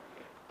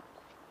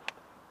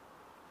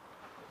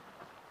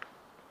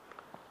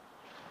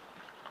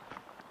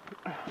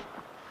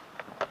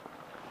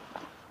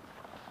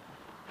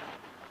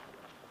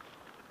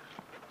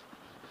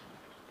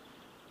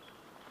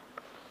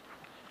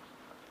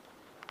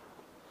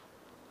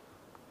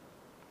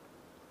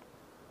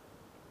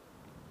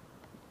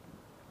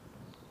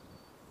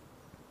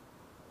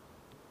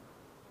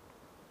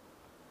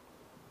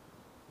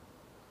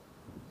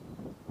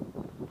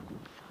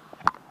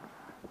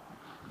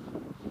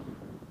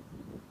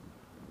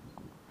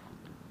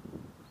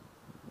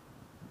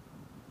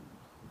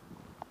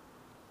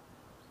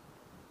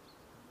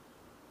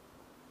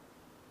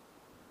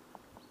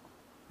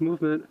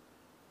 Movement.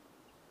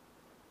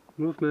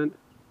 Movement.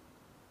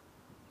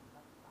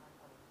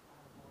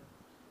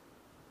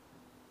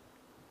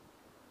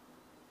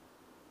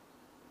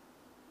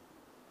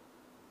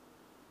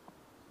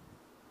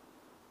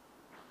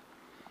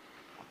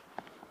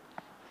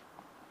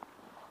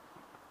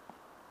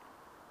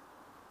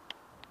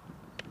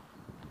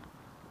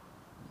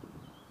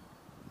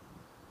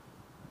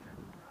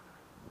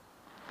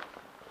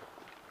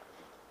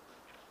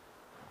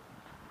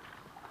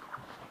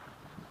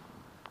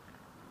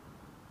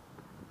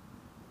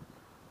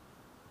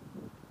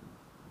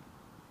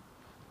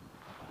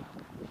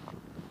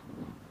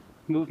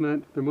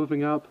 Movement. They're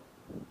moving up.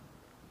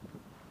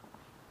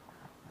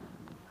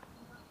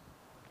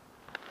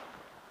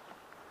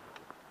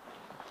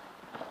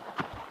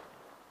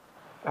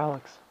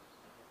 Alex.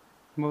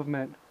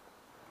 Movement.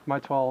 My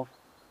 12.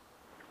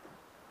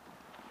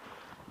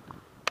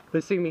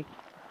 They see me.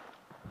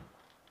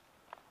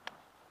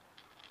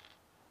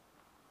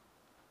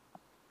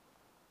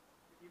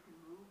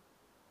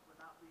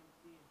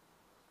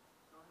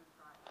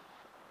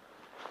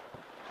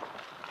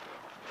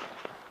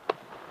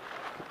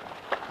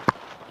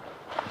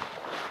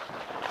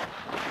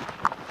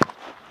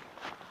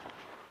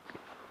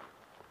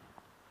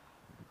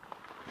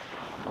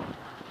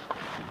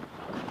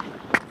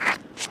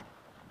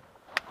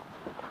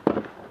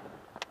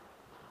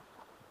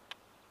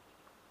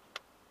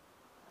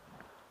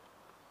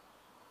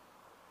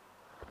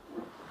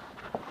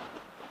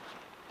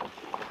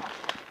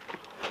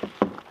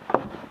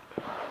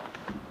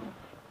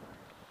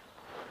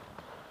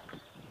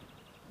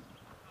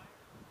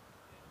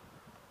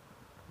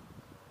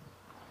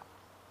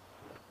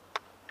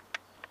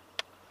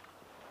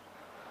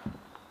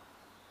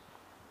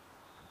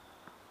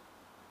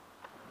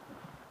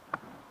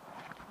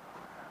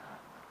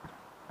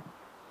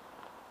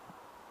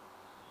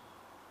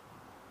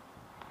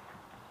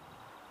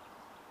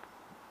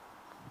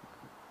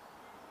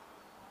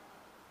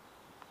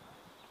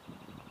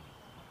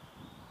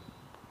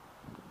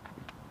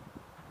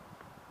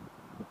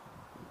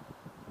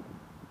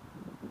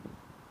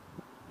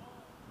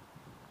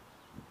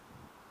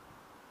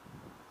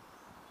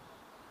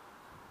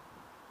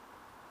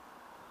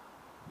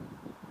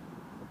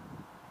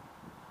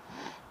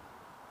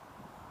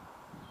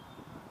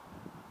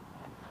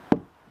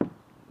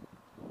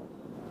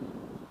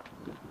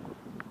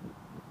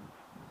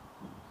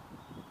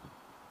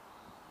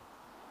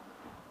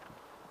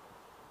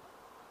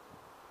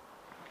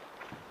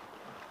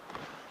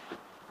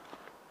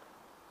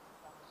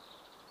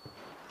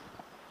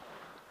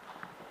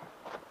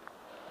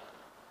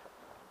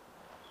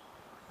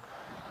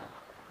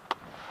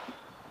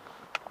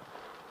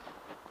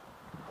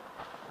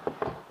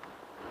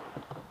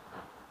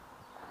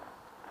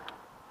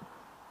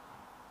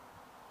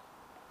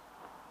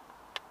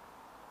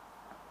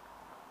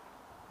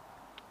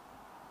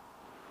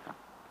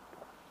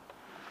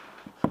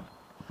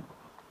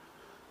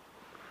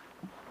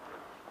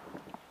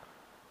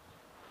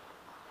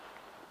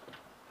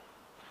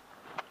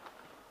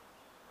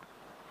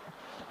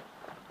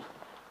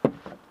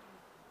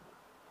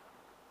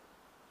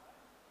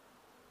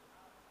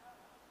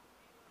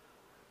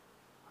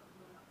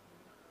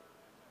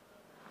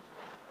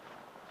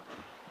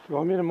 You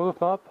want me to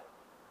move up?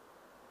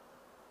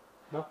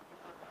 No?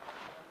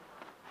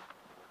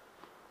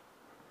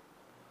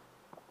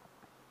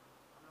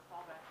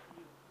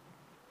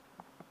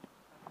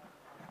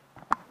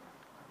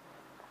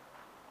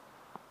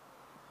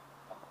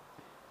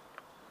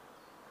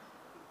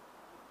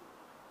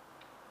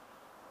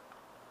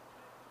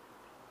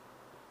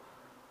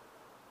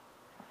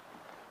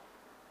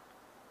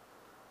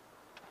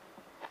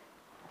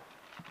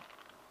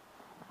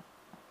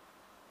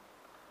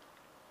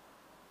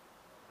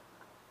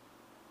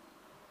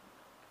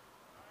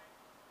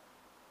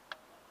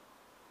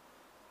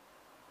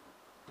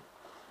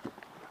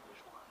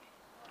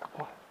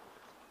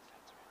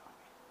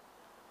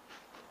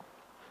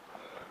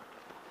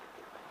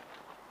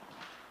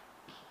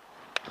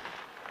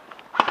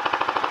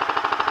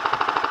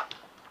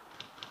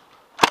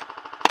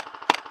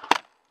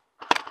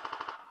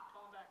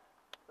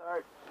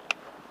 Sorry.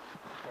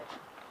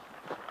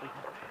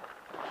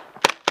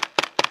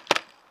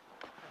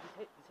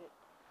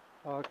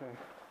 Oh, okay.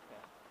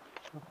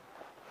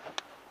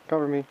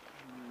 Cover me.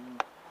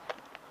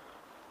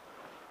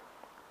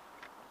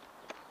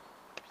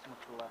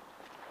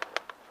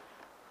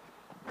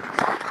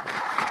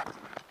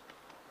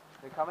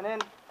 They're coming in.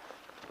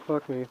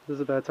 Fuck me. This is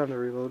a bad time to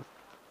reload.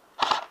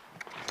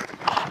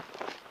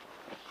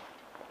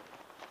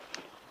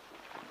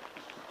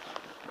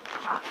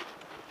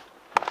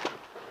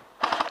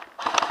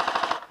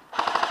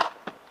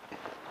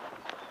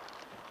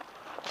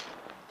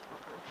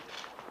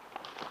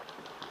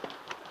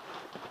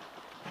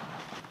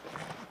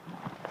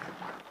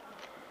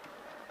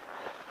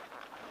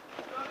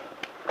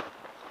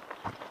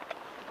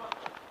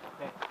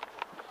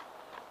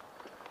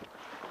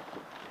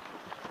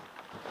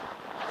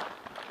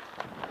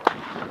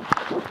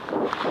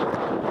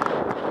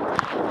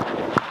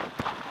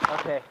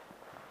 Okay. Is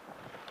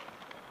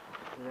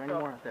there any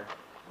more out there?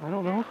 I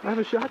don't know. I have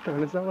a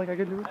shotgun. It's not like I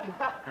can do it.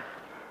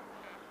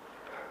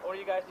 Or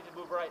you guys need to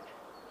move right.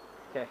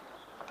 Okay.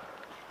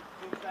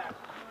 Move back.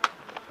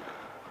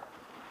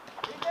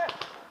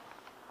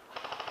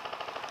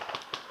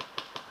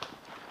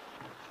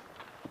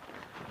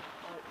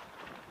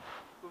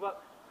 Move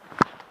up.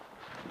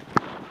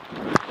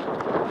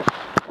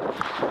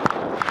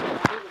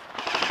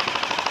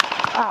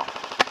 Ah!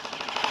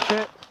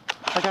 Shit.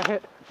 I got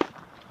hit.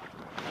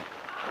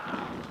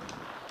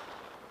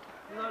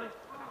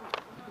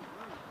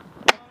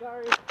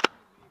 Sorry. This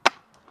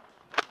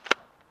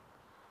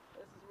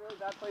is a really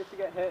bad place to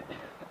get hit.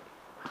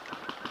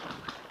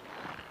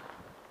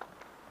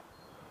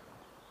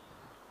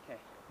 Okay.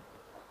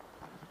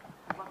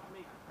 Come up to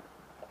me.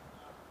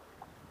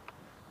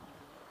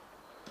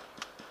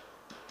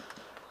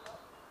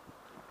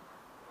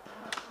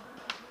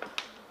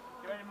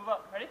 You ready to move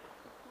up? Ready?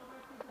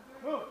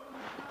 Move!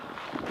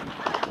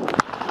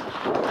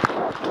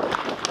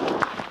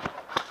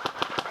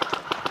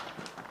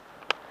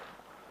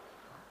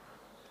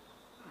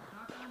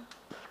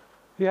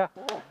 Yeah.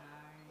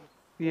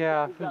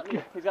 Yeah.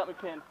 He's got me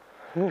pinned.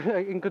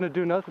 I ain't gonna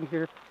do nothing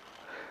here.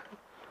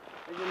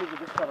 He's gonna move with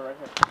this cover right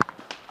here.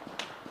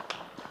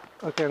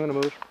 Okay, I'm gonna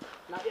move.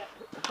 Not yet.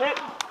 Hit!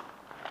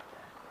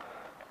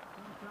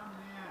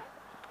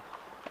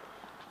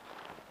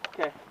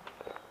 Okay.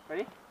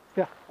 Ready?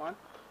 Yeah. 1,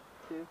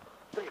 2,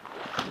 3.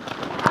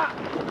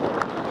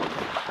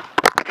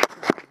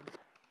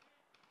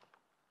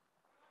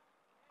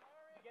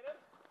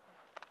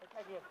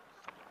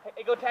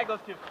 Hey, go tag those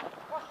two.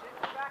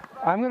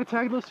 I'm gonna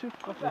tag those two.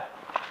 Okay.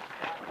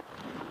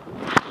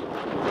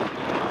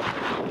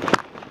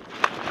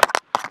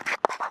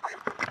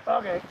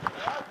 Okay.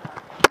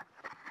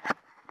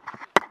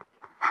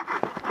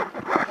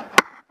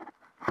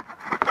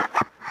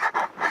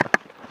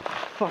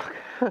 Fuck.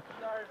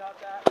 Sorry about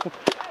that.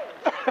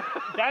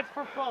 That's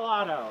for full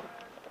auto.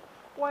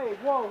 Wait,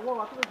 whoa,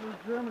 I thought this was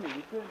Germany.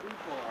 You couldn't do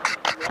full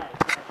auto. Right.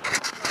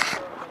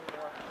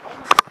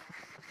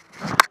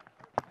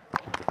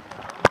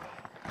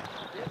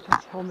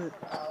 This helmet.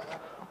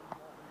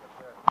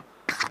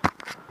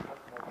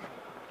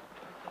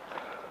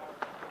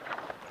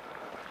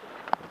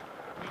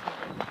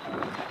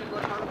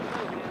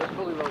 It's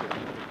fully loaded.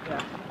 Yeah.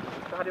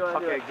 So how do you want to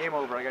do Okay, it? game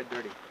over. I got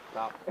dirty.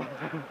 Stop.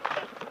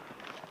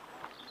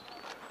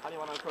 How do you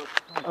want to approach?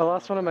 I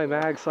lost one of my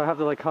mags, so I have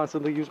to like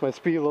constantly use my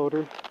speed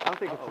loader. I don't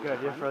think it's a good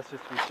idea for us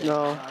just to be safe.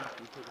 No.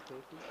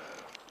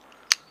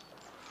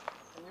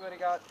 Anybody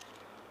got?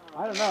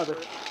 I don't know.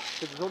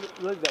 There's only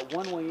really that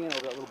one way in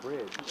over that little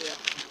bridge. Yeah.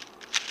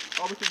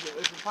 All we can do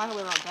is find a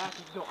way around back.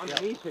 We can go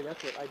underneath. Okay,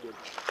 that's what I did.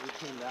 We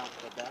came down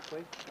the back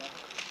way. Yeah.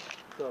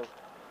 So.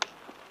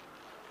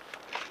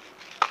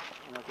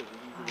 And that's the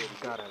easy way to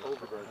get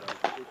over there.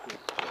 We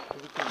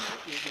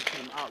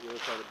came out the other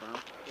side of the berm.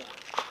 Yeah.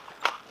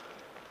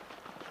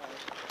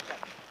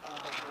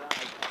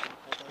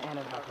 And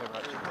I'm halfway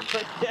right.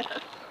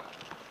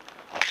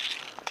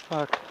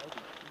 Fuck.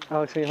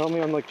 Alex, can you help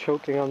me? I'm like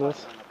choking on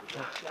this.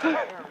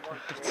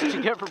 That's what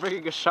you get for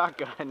bringing a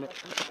shotgun.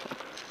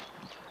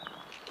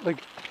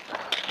 Like,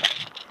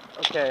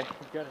 Okay.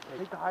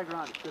 Take the high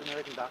ground. It's good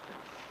American doctrine.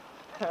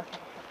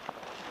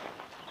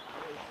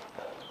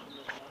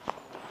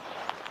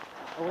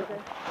 Okay.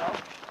 Well,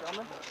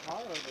 gentlemen.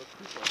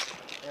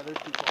 Yeah, there's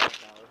 2 towers.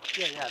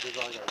 Yeah, there's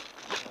all guys.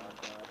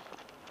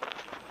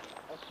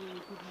 I see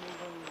people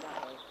moving that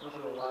way. Those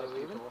are a lot of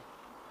people.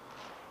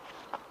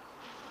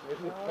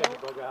 Maybe it's time to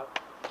bug out.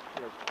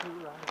 There's 2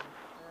 right.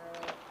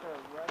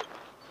 Right.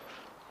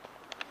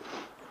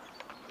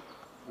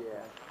 Yeah.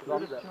 We're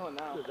just chilling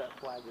now. There's that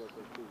flag right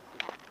there too.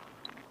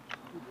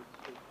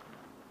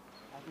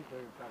 I think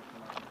they're trying to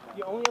come out.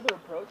 The only other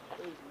approach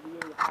is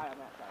really high on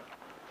that side.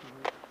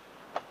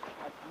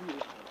 That's really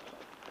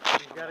high.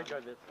 We've got to go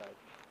this side.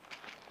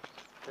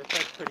 This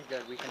side's pretty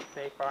good. We can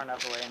stay far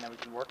enough away and then we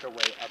can work our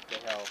way up the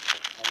hill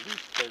and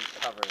reach the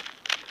cover.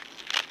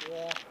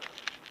 Yeah.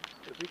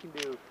 If we can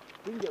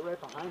get right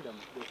behind them,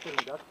 they're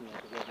sitting dusty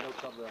because they have no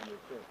cover on their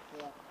shit.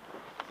 Yeah.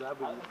 So that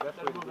would be the best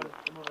way to do it.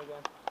 They're moving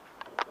again.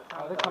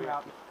 Oh, they're coming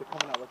out. They're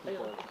coming out looking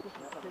for us.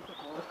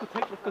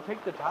 Let's go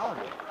take the tower.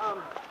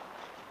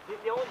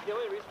 The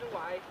only reason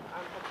why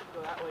I'm tempted to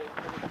go that way is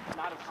because it's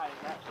not as high as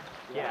that.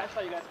 Yeah. I saw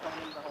you guys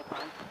coming in the whole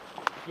time.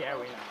 Yeah,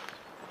 we know.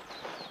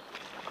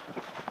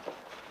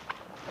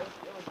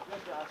 It was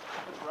good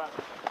rush.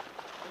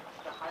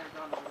 The higher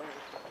ground over there.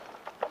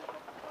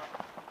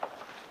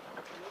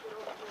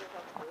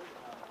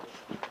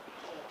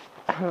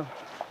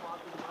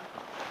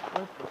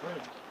 Where's the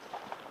bridge?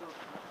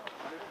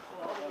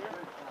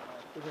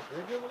 Is it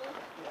bridge over there?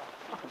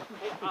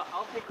 Hey,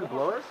 I'll take the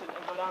horse and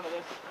go down to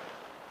this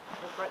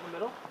right in the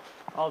middle.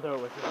 I'll do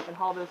it with you. And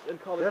haul this and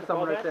call this. There's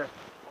someone right there.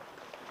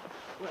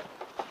 Where?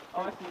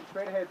 Oh, I see.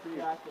 Straight ahead for you.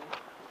 Yeah, I see.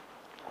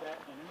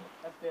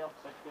 That's Dale.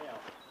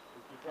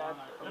 Yeah,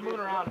 they're moving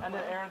around, and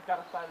then Aaron's got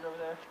us sighted over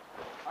there.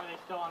 Are they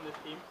still on this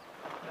team?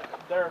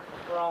 They're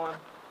all on.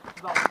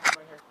 It's all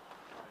right here.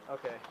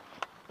 Okay.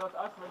 So it's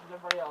us versus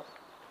everybody else.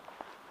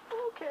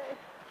 Okay.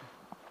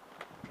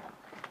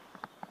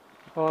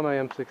 Oh, my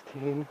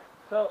M16.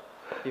 So,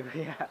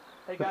 Yeah.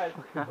 hey guys,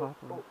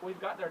 we've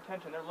got their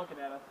attention. They're looking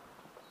at us.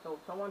 So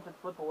someone should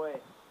slip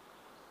away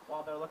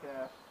while they're looking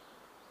at us.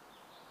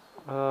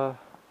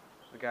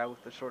 The guy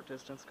with the short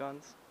distance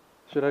guns.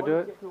 Should I do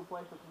it? Get to a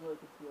place that's really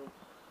concealed.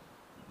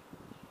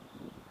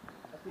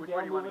 Which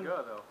way do you want to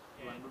go, though?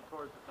 You want to move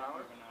towards the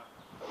tower?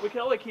 We can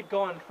only keep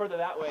going further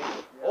that way,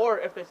 or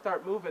if they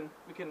start moving,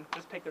 we can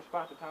just take their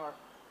spot at the tower.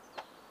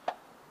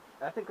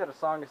 I think that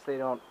as long as they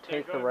don't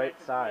take the right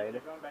side.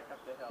 They're going back up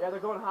the hill. Yeah, they're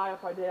going high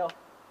up by Dale.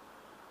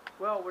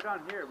 Well, we're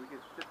down here. We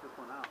could sit this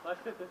one out.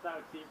 Let's sit this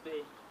out, see if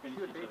they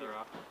finish each other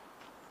off.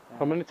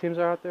 How many teams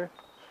are out there?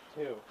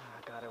 2. Oh,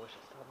 God, I wish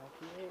I still had my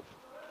P8.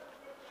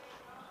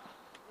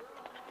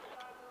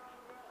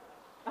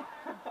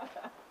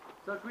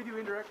 So can we do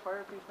indirect fire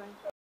at these things?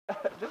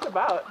 Just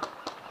about.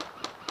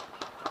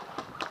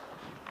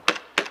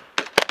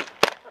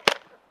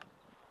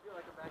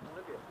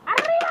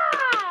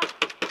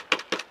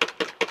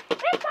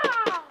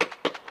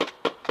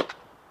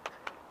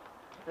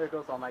 There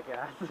goes all my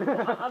gas.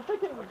 I'm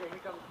thinking. Okay, here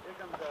comes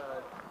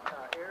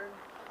Aaron.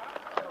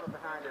 Coming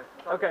behind us.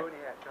 Okay.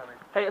 Coming.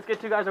 Hey, let's get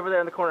 2 guys over there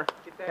in the corner.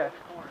 Get that in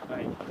the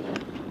corner.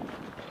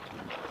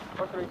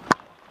 Or 3.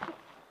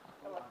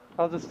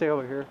 I'll just stay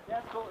over here. Yeah,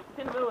 it's cool. It's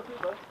in the middle of 2,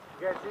 bud.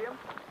 You guys see him?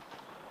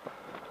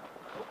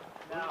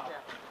 No.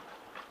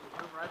 He's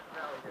moving right to the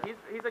valley here.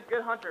 He's a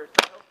good hunter,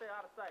 so he'll stay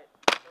out of sight.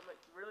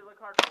 Really look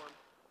hard for him.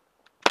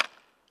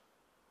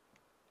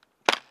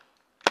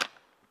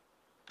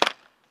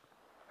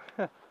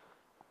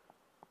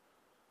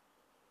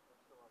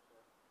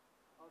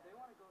 Oh, they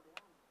want to go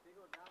down. They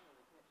go down when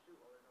they can't shoot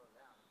while they're going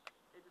down.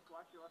 Hey, just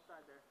watch your left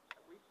side there.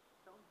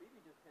 Someone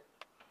BB just hit.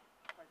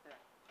 Right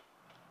there.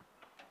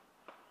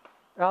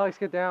 Alex,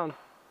 get down.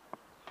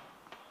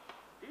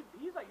 Dude,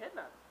 he's like hitting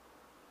us.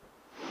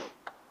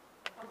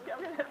 I'm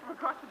getting hit from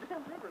across the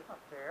damn river. That's not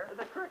fair.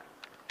 It's a creek.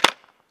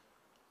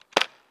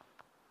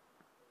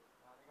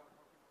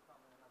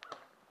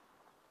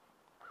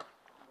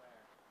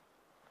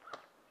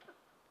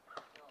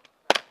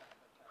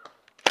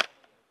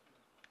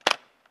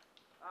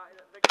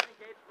 They're getting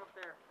engaged from up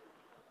there.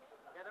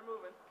 Yeah, they're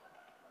moving.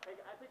 Hey,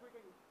 I think we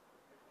can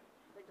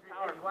take the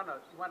tower. Hey, you want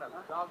a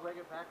dog-leg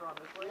it back around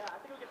this way? Yeah, I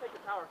think we can take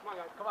the tower. Come on,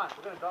 guys. Come on,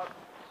 we're gonna dog.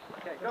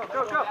 Okay, go.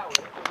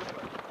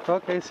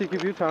 Okay,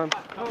 CQB time.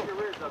 Cover your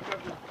rears up.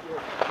 Cover your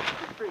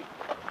street.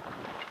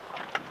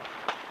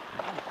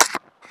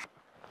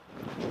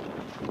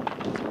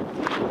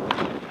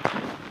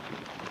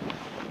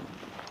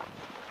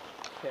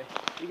 Okay.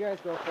 You guys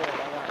go for it. I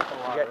got to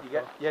pull out.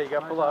 You got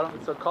to pull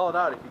out. So call it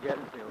out if you get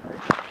it. Okay.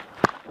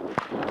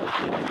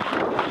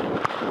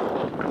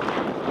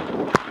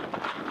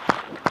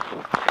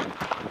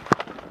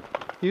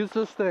 Use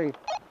this thing.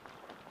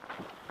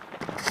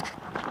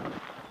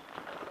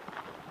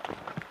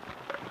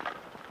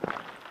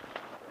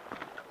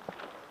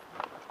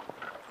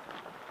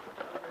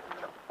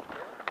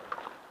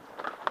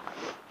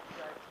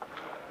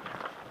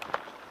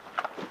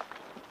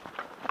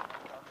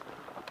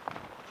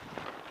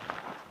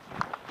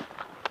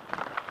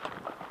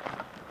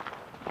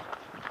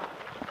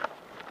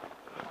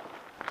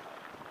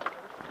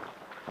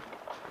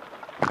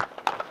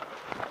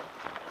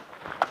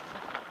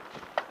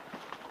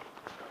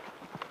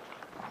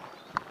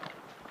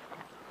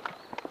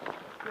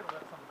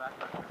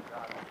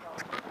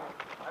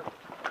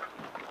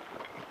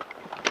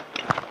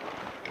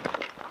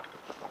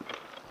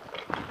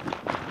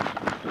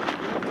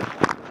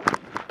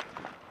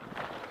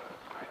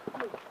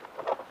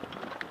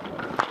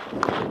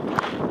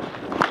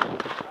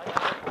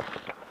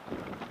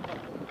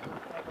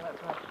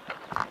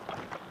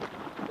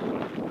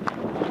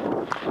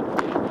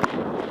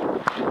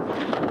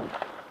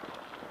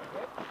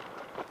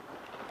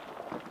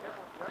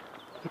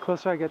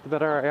 closer I get, the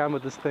better I am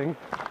with this thing.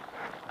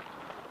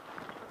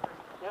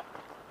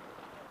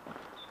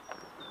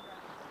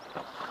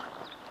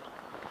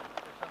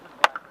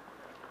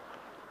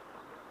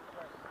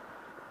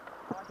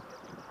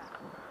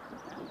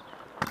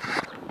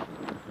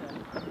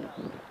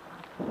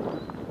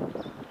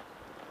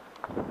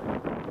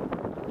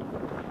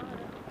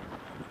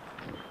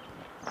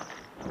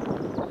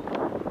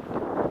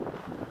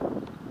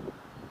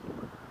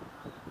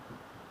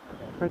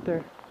 Right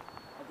there.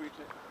 I'll reach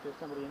it. There's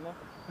somebody in there?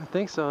 I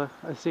think so.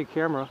 I see a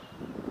camera.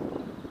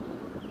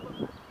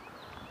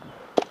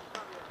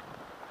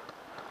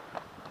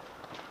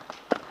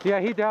 Yeah,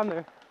 he down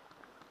there.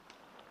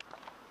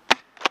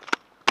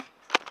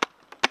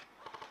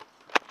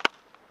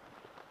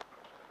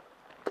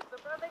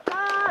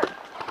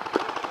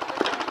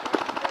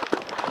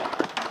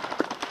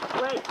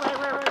 Wait.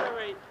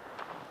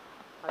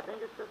 I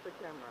think it's just the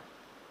camera.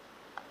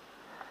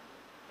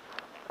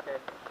 Okay.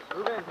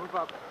 Move in, move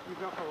up. You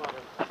go for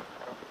water.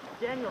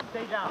 Daniel,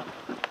 stay down.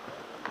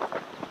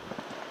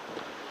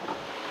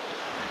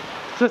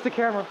 It's just the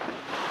camera. I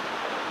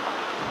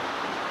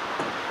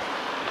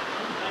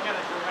got a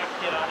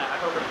direct hit on it. I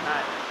hope it's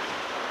not.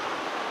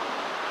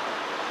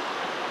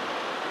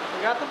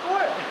 We got the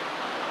foot.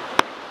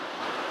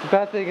 The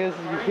bad thing is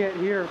you can't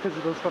hear because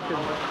of those fucking...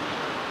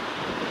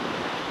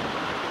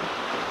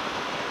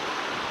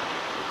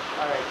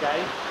 Alright,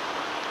 guys.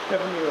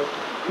 Kevin, you.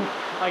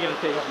 I gotta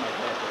take off my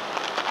jacket.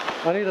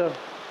 I need a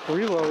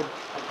reload.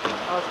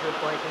 That was good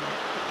flanking.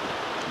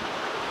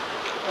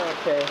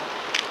 Okay.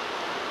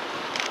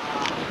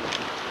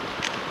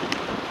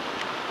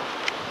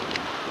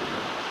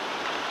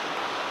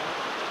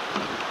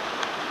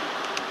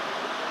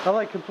 I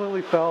like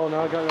completely fell and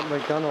now I got my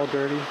gun all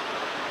dirty.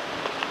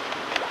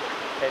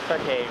 It's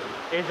okay.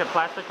 Is it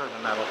plastic or is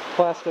it metal?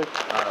 Plastic.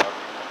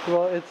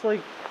 Well, it's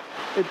like,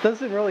 it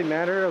doesn't really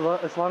matter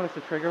as long as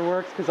the trigger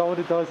works, because all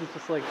it does is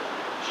just like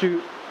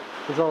shoot.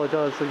 That's all it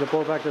does. Like the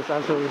blowback does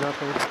absolutely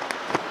nothing.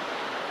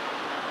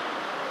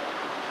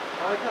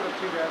 I like how the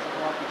two guys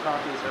with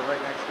walkie-talkies are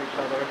right next to each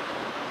other.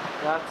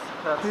 That's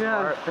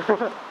Yeah. smart. Guys,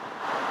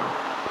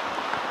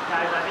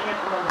 I think it's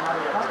a little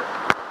muddy up here.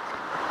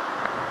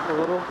 A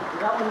little. You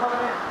got one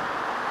coming in.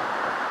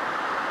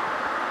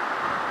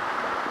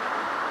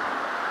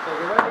 Okay,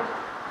 get ready.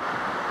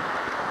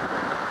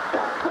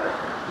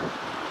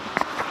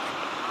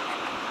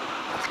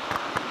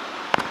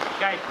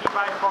 Guys, keep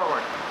eyes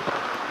forward.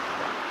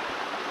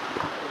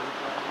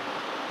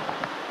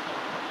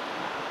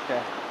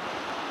 Okay.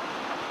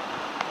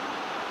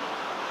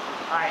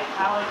 Alright,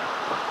 Alex.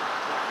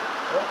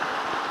 You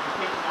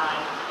take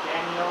 9.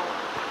 Daniel,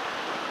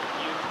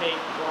 you take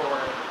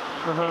forward.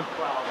 You take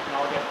 12, and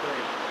I'll get 3.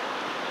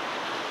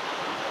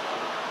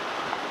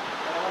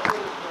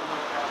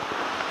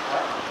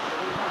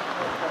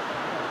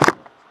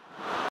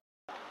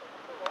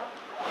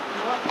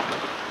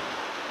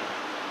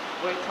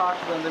 Wait, talk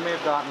to them. They may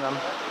have gotten them.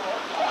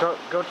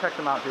 Go check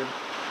them out, dude.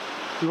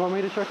 You want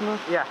me to check them out?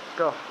 Yeah,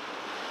 go.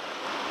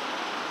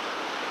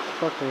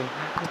 Fuck me.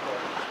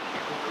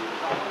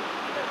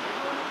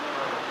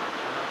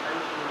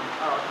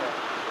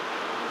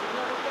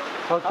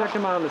 I'll check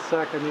them out in a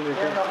sec. I need to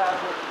get...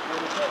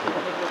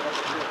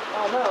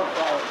 Oh, no.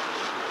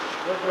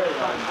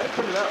 I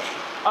put it up.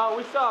 Oh,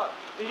 we saw.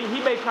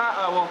 He made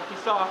he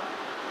saw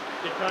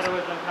Dakota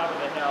was on top of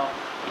the hill.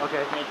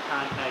 Okay. Made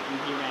contact and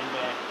he ran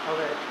back.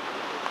 Okay.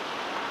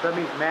 That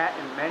means Matt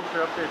and Mensch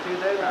are up there too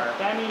then? Or?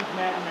 That means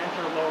Matt and Mensch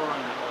are lower on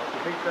the hill.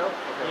 You think so?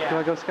 Okay. Yeah. Can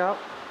I go scout?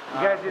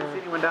 You guys didn't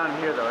see anyone down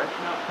here though, right?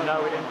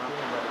 No, we didn't see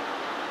him.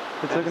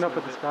 It's looking up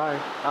at the sky.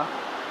 Huh?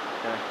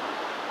 Okay.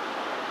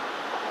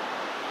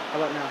 How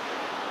about now?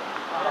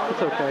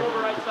 It's okay. Over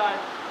right side.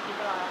 Keep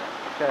an eye on it.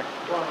 Okay.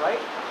 Going right?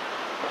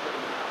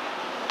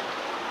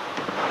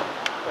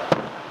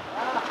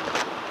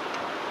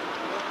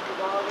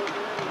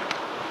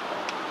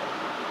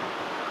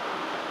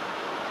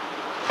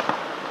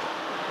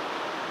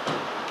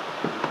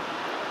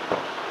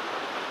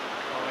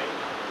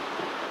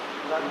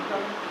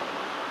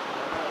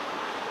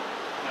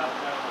 No,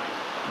 never mind.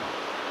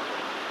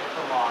 It's a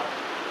log.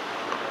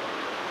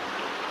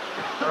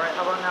 Alright,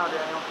 how about now,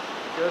 Daniel?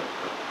 Good?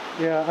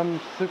 Yeah, I'm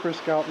super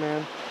scout,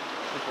 man.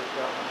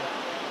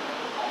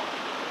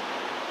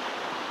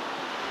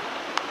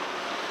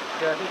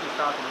 Yeah, I think he's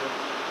talking to you.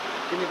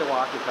 Give me the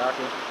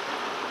walkie-talkie.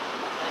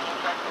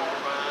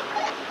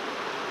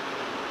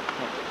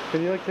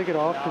 Can you like take it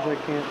off? Because I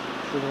can't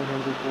sit on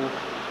hands are full.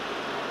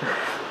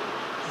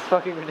 This is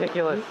fucking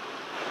ridiculous.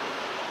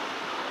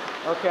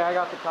 Okay, I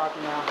got the talkie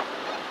now.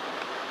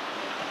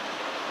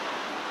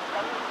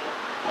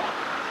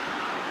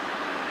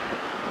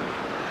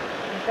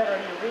 He said, are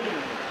you reading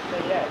me?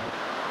 Say yes.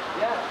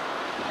 Yes.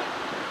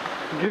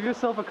 Give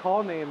yourself a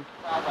call name.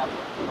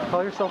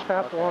 Call yourself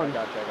Path One. I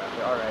gotcha.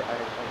 Alright, I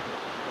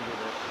can do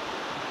this.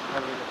 I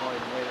really just wanted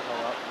to wait it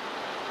all up.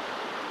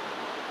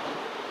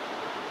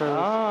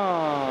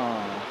 Oh.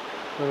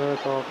 No,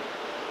 that's all.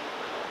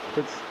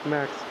 It's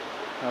Max.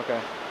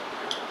 Okay.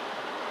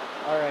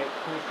 Alright,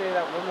 can you say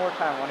that one more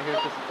time? I want to hear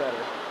if this is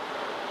better.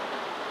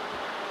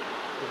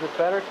 Is it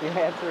better? Can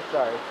you answer?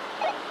 Sorry.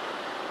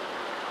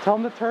 Tell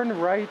him to turn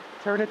right,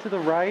 turn it to the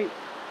right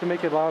to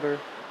make it louder.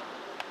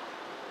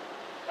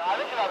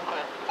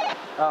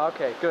 Oh,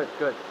 okay, good,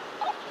 good.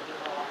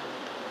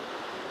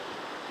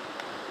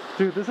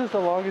 Dude, this is the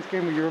longest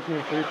game of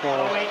European free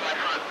fall. Oh, wait.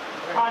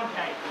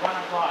 Contact, 1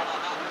 o'clock.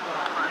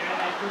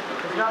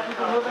 There's not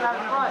people moving out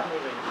in front.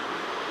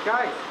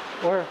 Guys,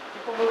 Where?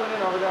 people moving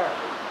in over there.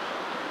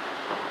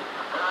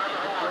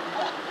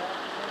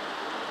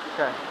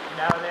 Okay.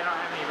 No, they don't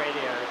have any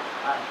radios.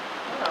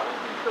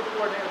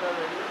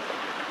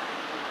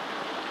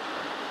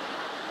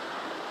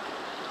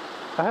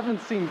 I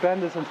haven't seen Ben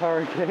this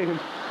entire game.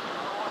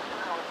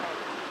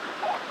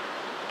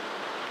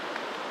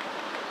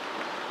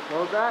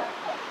 What was that?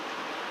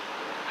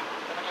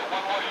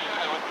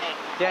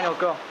 Daniel,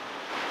 go.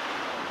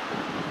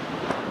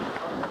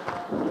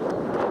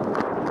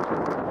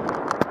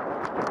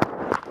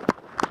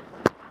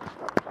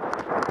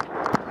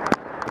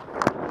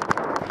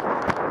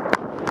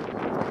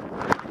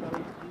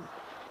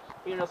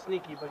 He's real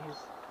sneaky, but he's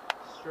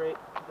straight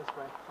this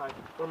way. Like,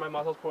 where my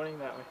muzzle's pointing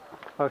that way.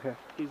 Okay.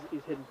 He's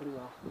hidden pretty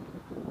well.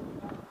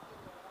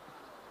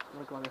 I'm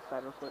gonna go on this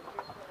side real quick.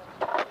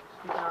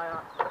 Keep an eye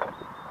out.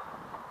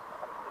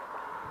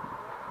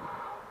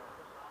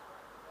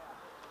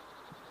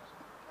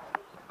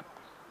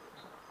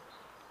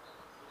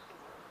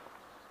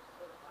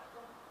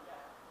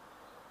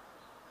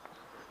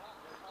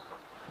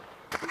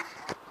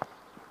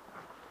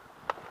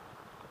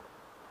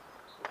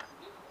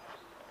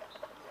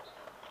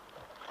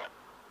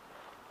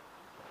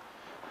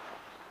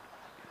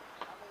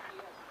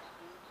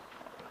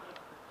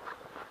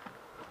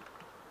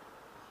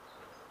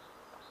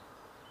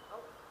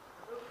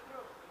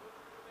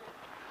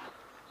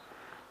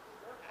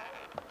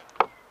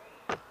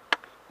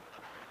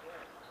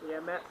 Yeah,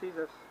 Matt sees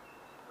us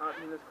out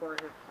in this corner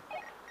here.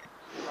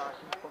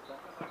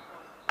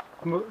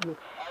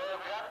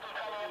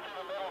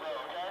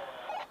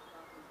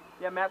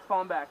 Yeah, Matt's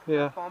falling back.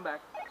 Yeah. Matt's falling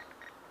back.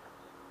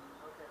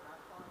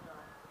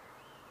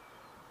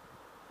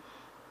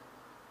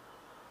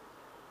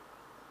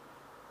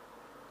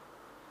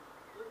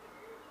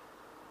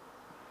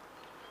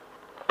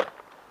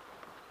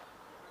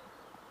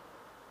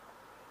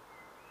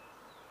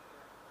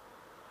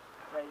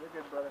 Yeah, you're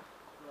good, brother.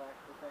 Relax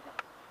for a second.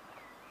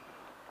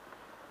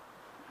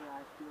 Keep your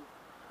eyes peeled.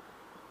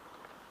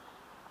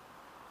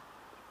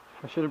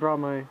 I should have brought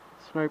my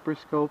sniper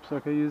scope so I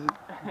could use it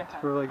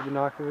for like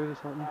binoculars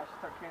or something. I should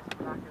start carrying some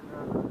binoculars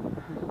around.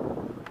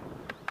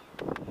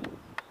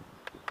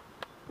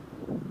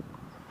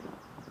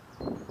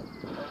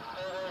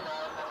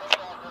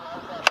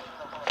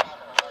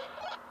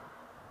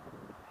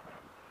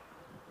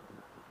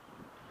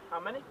 How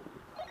many?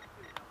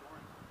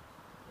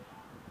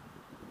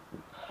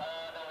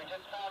 We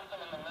just found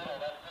some in the middle,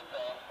 that's good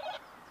though.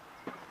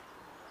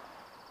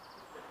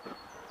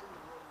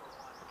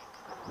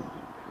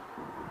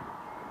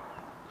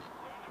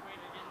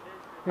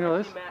 You know I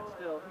this? see Matt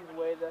still. He's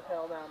way the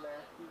hell down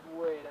there. He's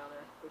way down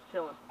there. He's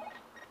chilling.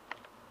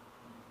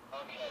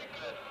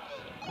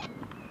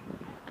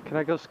 Can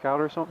I go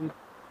scout or something?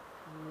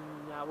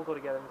 Nah, we'll go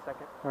together in a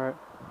second. Alright.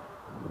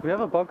 We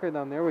have a bunker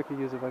down there we could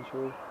use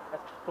eventually.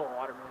 That's just full of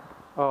water, man.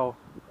 Oh.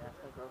 Yeah, that's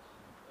kind of gross.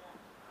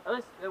 At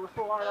least it was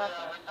full of water last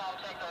time.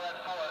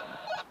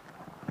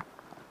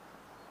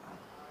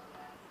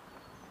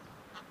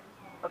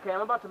 Okay,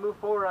 I'm about to move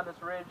forward on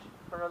this ridge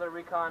for another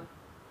recon,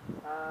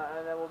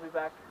 and then we'll be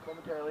back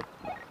momentarily.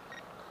 I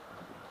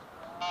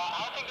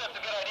don't think that's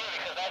a good idea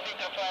because I think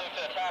they're planning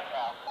to attack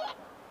now.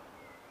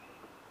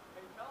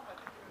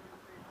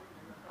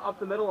 Up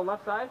the middle and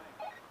left side?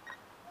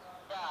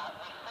 Yeah,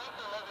 we think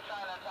they may be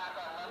trying to attack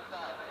on left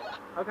side.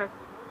 Okay.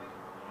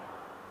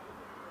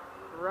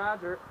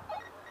 Roger.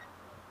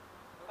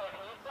 So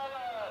can you send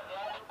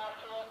Daniel back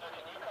to us or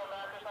can you come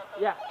back or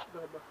something? Yeah, go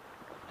ahead, bro.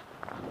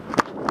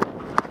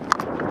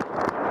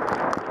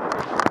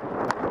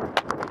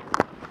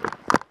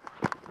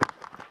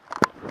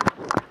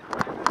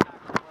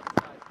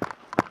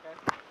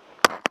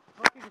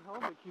 Fucking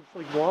helmet keeps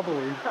like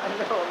wobbling. I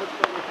know, it looks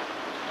like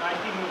I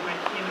see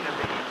movement in the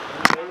base.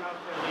 I don't know if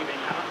they're leaving.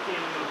 I don't see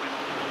any movement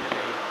in the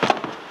base.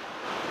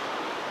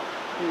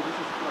 Dude, this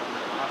is fucking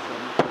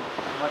awesome.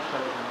 Much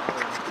better than that.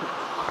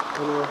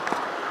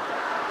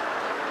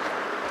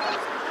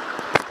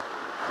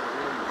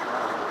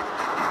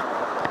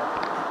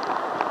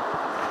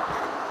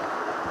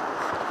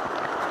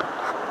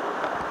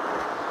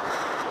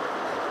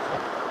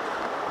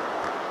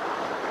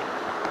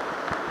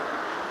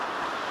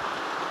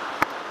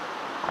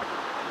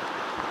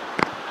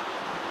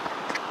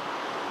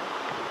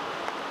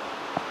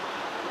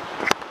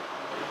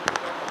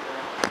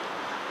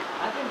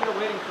 I think they're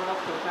waiting for us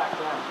to attack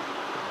them.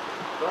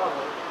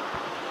 Probably.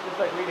 Just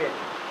like we did.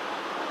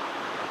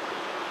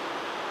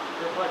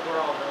 Just like we're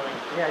all doing.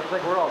 Yeah, just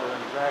like we're all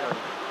doing, exactly.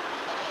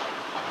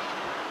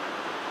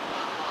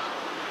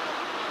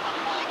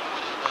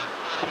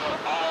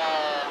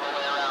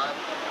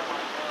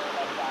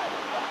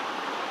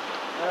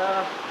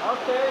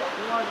 Okay, if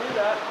you want to do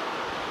that.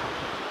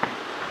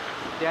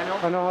 Daniel?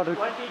 I know how to.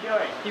 What's he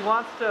doing? He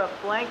wants to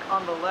flank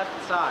on the left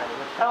side.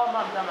 Tell him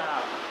I'm coming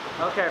out.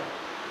 Okay.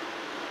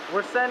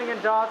 We're sending in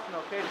Dawson,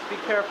 okay? Just be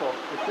careful.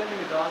 We're sending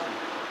in Dawson.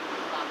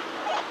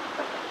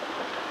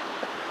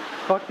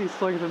 Fuck these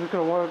slings, I'm just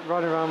gonna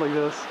run around like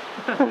this.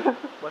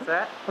 What's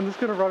that? I'm just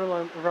gonna run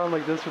around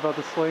like this without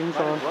the slings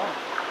Might on. as well.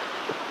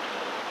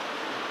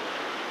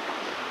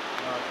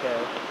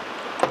 Okay.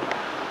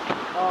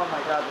 Oh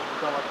my god, this is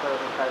so much better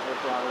than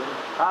Kaiser's Lottery.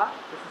 Huh?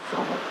 This is so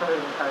much better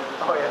than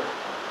Kaiser's Lottery. Oh yeah.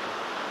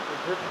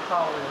 This is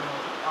probably the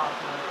most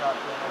awesome shot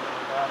I've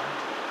ever done.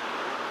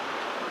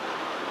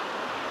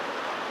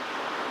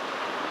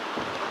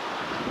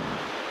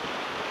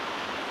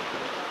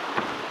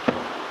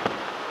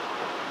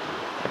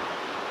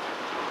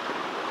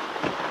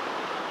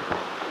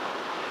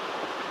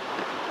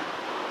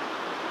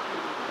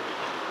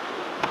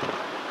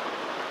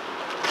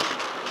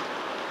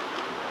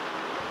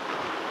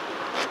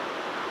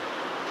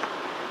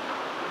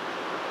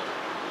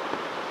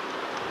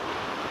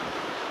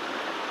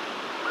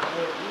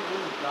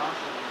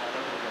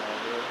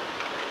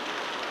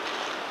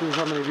 This is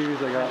how many views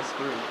I got.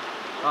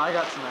 Oh, I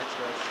got some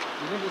extras.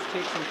 You can just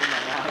take some from my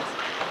mags.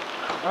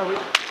 Are we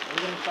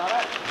getting shot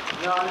at?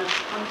 No, I'm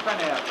trying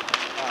to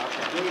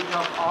gauge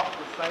how off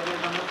the sight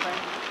is on this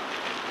thing.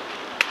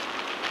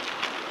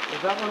 Is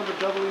that one of the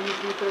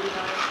WE-339?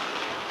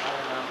 I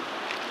don't know.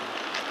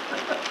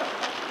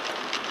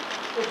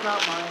 It's not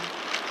mine.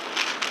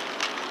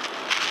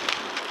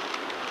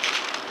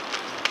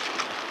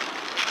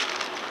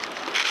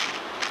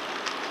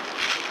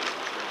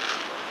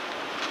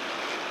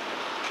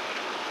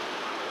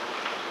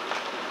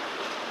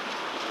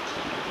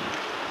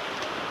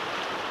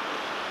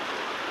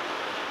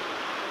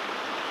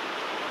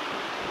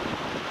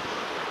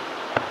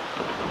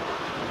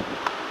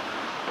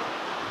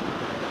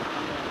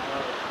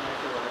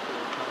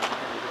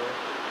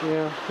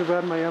 Yeah, too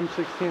bad my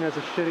M16 has a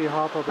shitty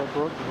hop-up that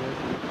broke me.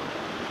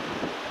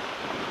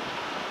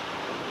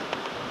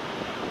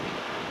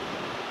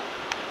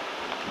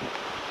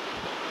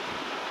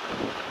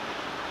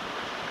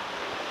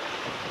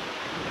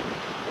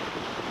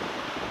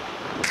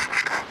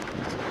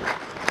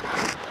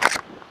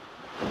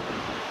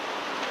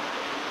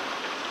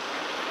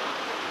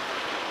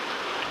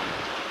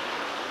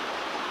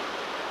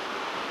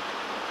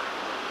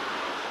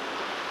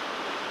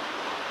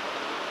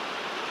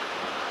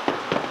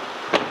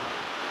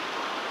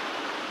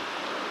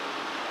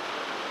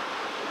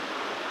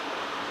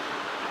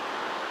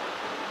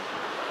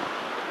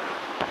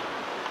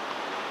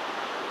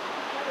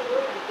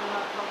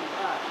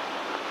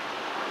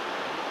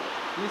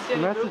 Do you see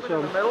any Message movement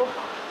in the them. middle?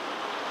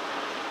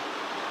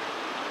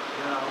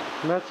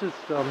 Message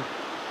them.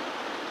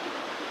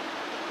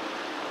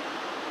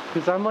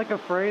 Because I'm like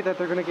afraid that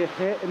they're gonna get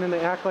hit and then they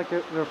act like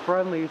they're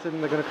friendlies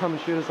and they're gonna come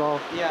and shoot us all.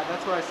 Yeah,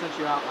 that's why I sent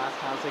you out last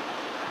time. I was like,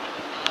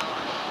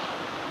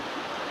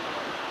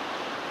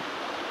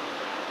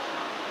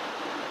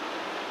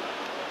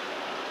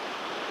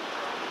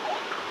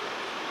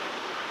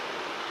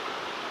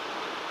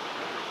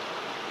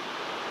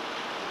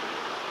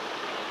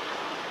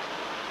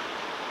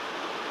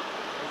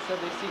 they said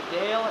they see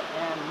Dale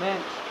and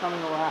Minch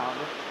coming around.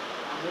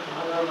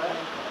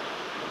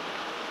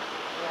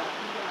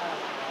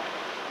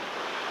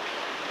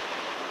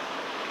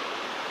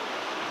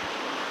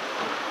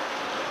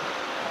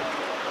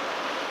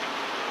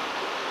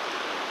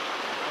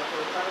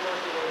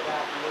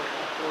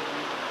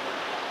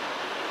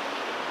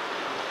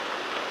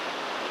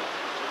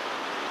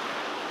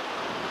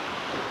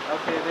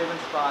 Okay, they've been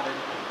spotted.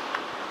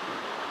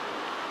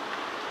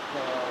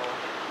 So,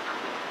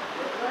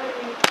 get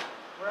ready.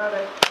 We're at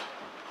it.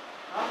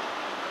 Huh?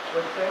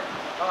 What'd you say?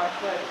 Oh, I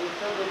said, they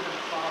said they've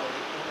been spotted.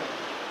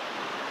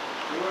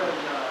 You were in,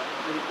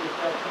 they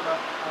said come up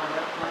on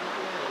that flank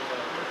here?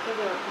 They said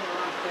they were coming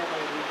around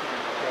Stanley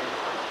weekend. Okay.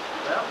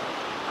 Well,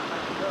 I'm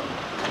ready to go.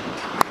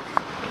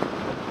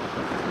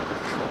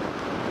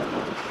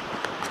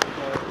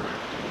 Okay.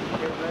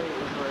 Get ready,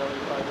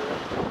 Israeli fighter.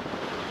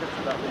 Just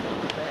about ready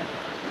to stand.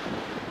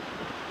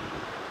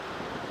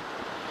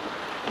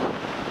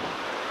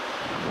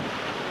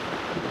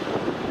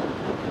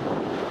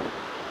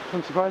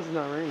 I'm surprised it's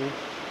not raining.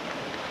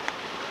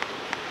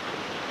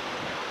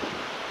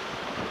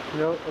 You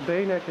know, a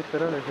bayonet could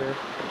fit under here.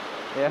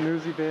 Yeah. An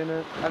Uzi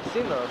bayonet. I've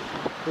seen those.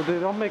 But they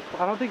don't make,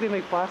 I don't think they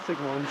make plastic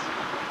ones.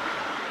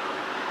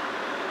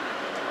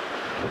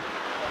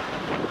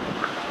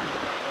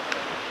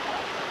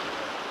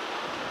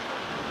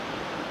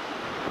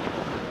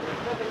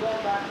 They're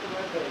going back to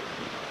Red Bay.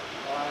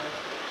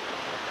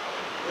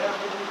 Yeah,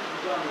 maybe we can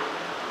go.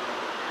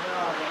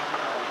 No.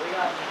 We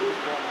got some boots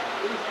going on.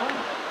 What are you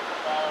doing?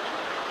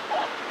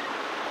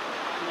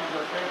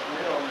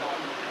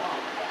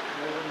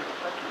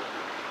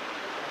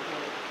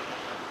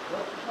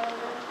 What's the time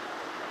there?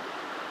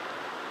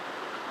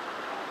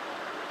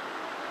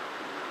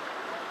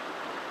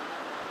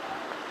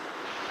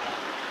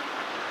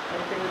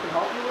 Anything we can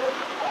help you with?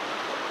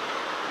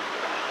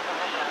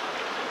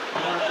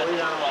 You want to go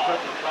down on the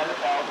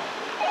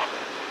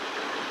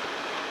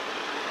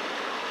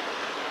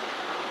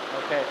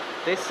Okay.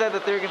 They said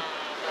that they're gonna.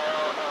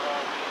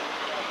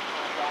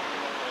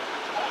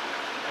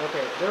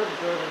 Okay, they're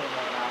observing them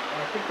right now, and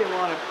I think they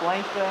want to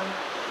flank them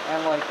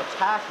and like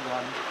attack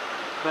one.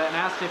 But and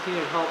asked if he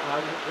needed help, and I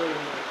was just really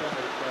going to send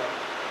it, so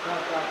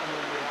not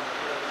documenting on the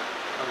field.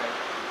 Okay.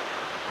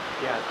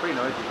 Yeah, it's pretty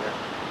noisy here.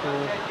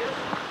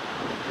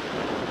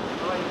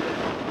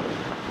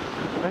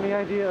 Any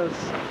ideas?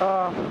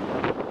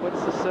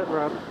 What's the sit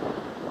rep?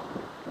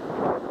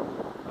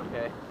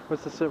 Okay.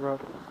 What's the sit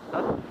rep?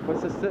 Huh?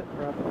 What's the sit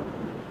rep?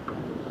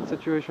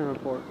 Situation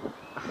report.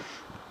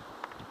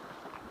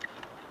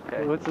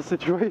 Okay. What's the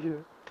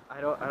situation?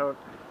 I don't.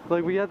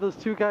 Like we had those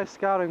two guys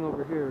scouting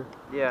over here.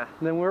 Yeah.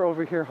 And then we're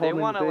over here They holding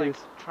want the to base.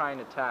 like try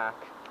and attack.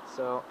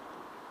 So.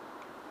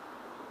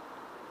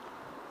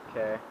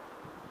 Okay.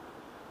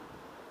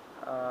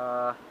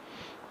 I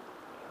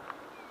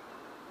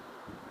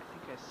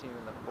think I see him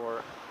in the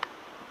fort.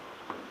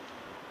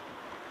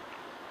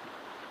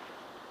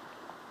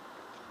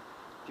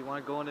 Do you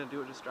want to go in and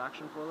do a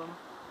distraction for them?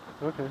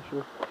 Okay,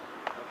 sure.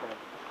 Okay.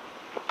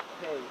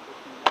 Hey, if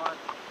you want.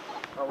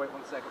 Oh wait,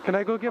 1 second. Can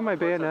I go get my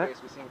bayonet?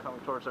 We see him coming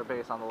towards our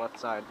base on the left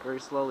side. Very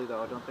slowly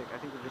though. I think they're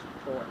just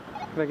patrolling.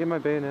 Can I get my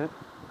bayonet?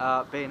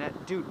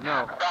 Bayonet, dude,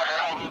 no.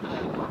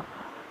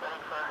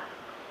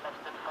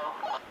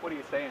 What are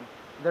you saying?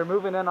 They're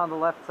moving in on the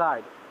left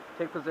side.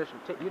 Take position.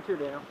 You too,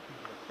 Daniel.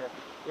 Okay.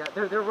 Yeah,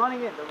 they're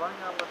running in. They're running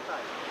in on the left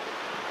side.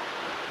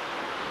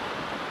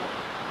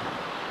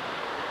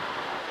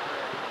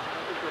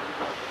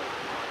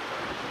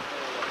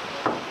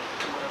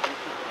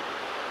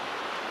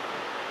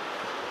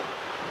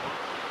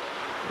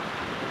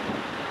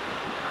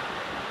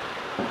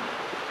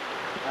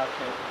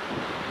 Okay.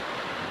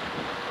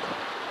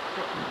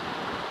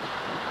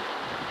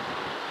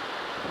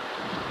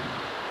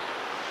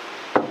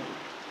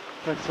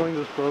 My sling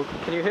just broke.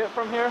 Can you hit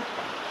from here?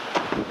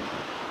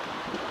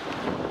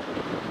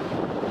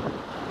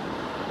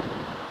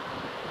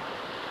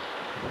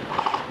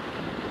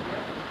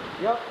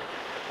 Yep.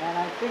 And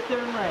I think they're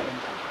in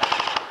range.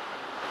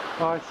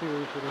 Oh, I see what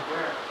you're shooting.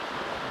 Where?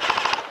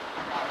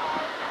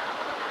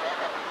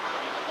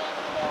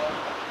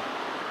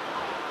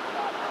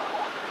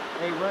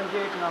 Hey, we're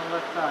engaging on the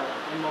left side.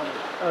 In a moment.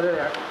 Oh, there they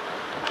are.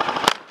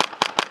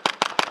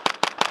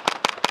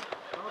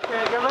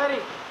 Okay, get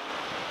ready.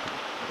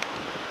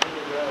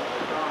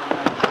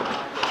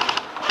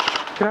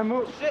 Can I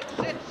move? Shit.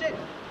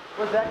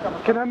 Where's that coming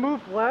from? Can I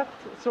move left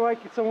so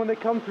when they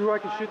come through I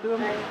can shoot them?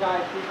 Thanks,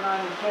 guys. Keep an eye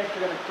on your six.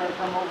 They're gonna try to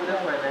come over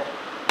this way, man.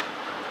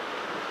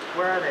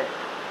 Where are they?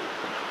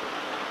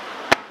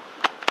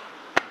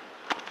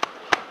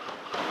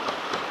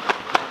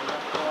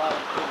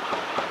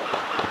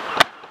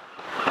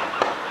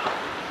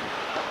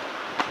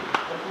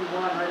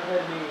 One right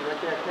ahead of me,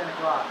 right there, 10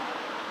 o'clock.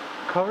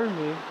 Cover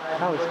me,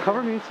 Alex.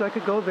 Cover me so I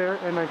could go there,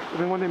 and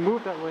then when they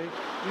move that way. Dude,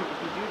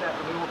 if you do that,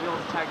 then we won't be able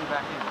to tag you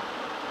back in.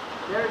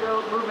 There you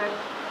go, movement.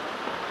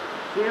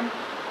 See him?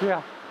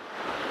 Yeah.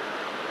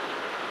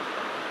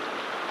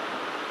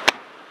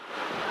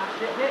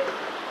 Hit.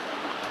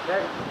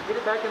 There, get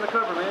it back in the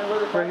cover, man.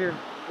 Right here.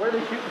 Where are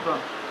they shooting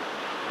from?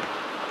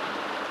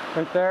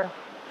 Right there.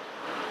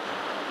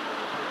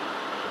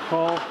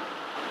 Call.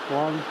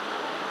 One.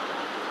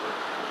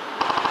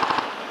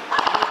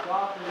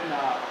 Dawson and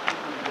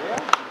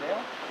Dale?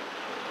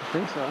 I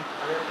think so. Are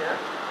they up there?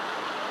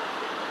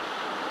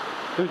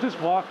 They're just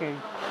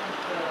walking.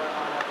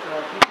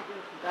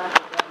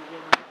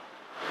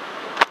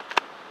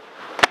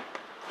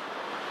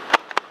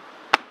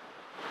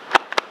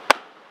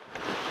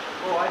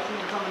 Oh, I see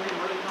them coming in.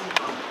 Where are they coming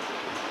from?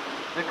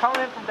 They're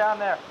coming in from down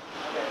there.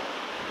 Okay.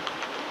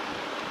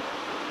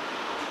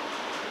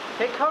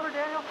 Take cover,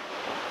 Daniel.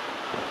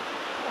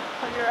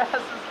 Your ass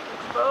is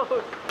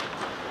exposed.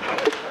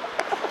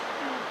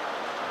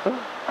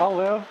 I'll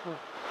live.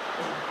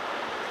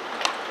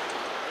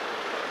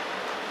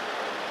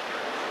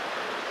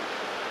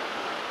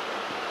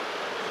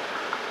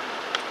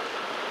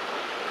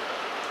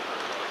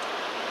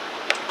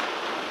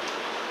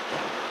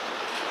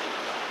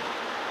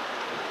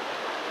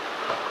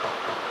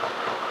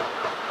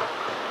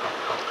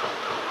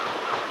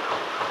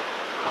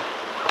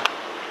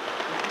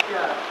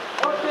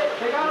 Oh shit,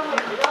 they got him.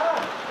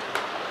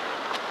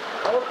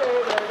 Okay,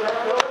 they're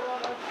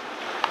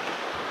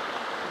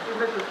see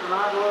Mrs.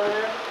 Sonago over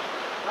there?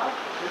 Huh?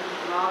 Mrs.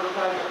 Sonago's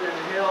hiding up there in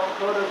the hill.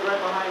 Photo's right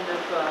behind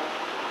this,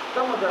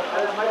 some of the,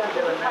 that might be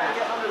different mass.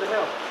 Get under the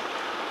hill.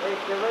 Hey,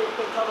 get ready to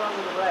take cover under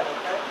the red,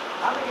 okay?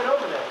 How do they get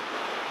over there?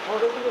 Well,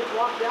 they can just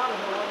walk down the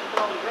hill once it's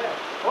already there.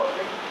 Oh,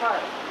 they can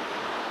fire.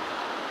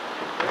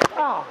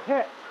 Oh,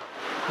 hit.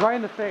 Right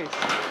in the face.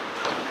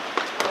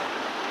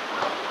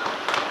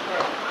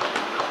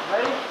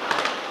 Ready?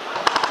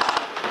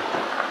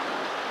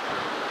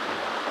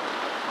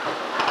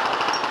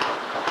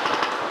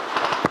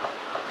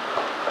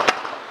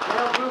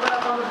 Dale's moving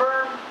up on the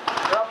berm.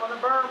 They're up on the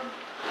berm.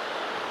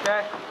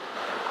 Okay.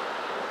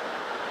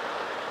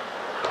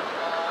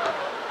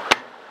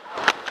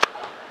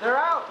 They're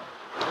out.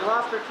 We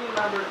lost our team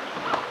members.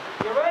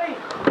 You ready?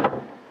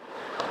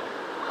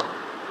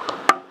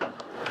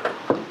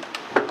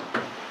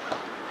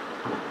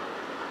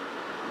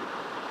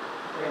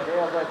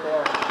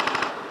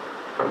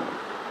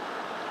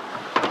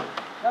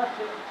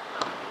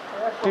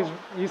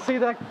 You see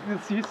that?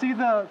 You see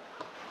the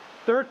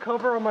third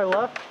cover on my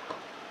left?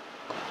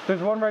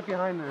 There's one right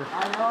behind there.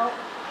 I know.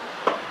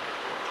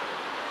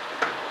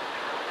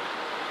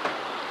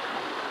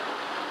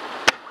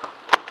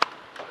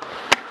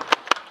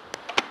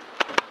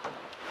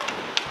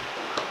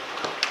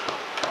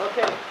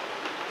 Okay,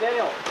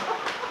 Daniel.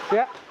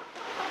 Yeah.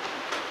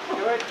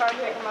 You ready to try to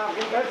take him out?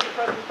 You guys can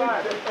press the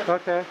fire.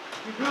 Okay.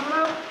 You moving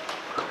out?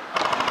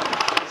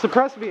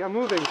 Suppress me. I'm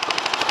moving.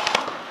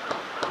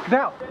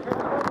 Now.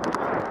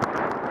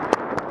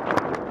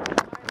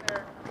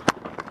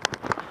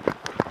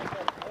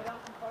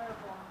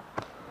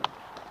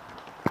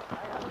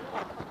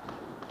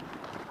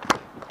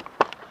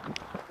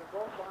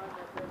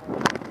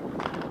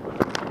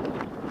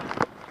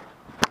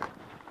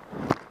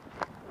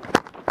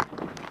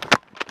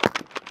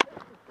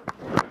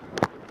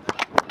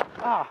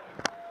 Ah.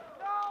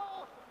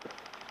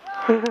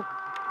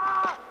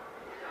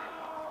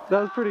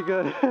 That was pretty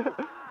good.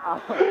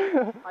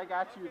 I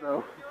got you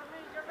though.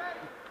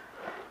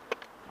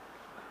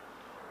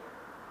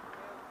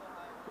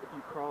 If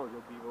you crawl,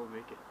 you'll be able to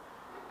make it.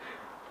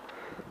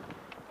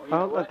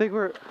 Oh, I think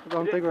we're. I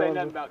don't think we're say on.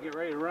 nothing about get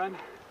ready to run.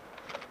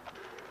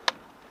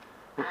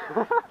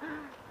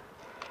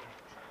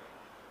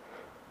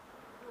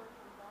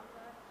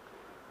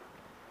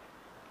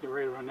 Get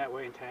ready to run that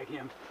way and tag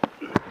him.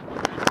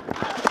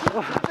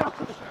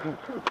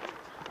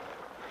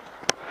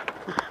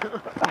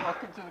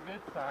 Welcome to the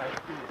good side.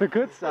 The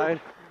good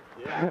side.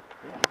 Yeah.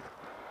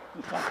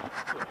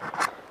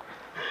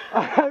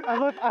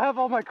 I have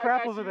all my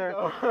crap over there. They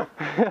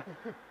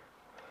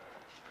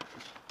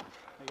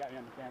got me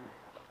on the camera.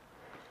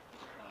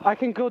 I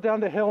can go down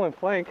the hill and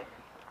flank.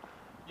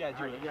 Yeah,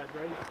 Julie, you guys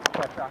ready?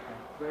 Yeah, shotgun.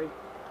 Ready?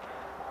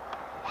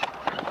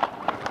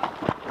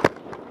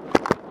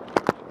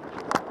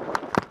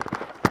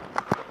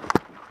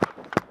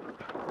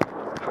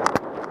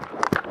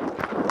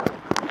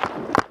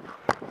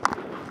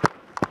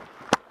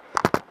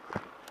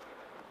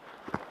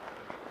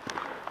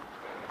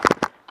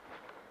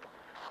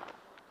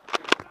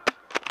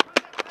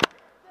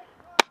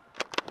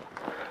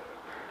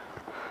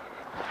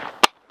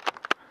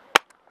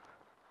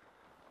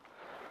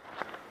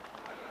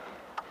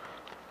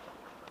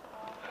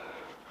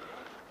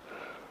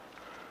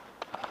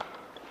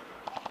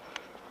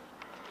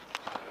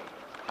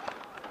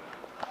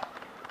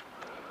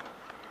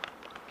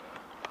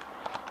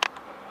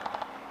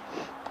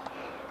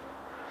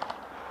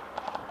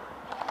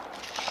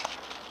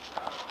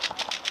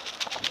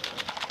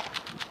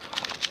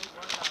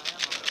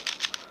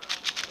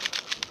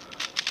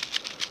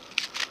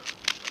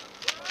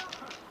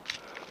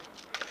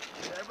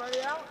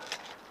 Everybody out?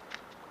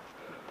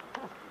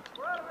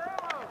 We're out of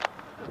ammo!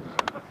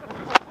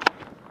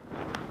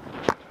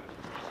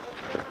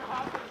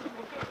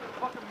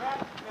 Fucking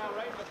match now,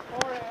 right in the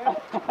forehead.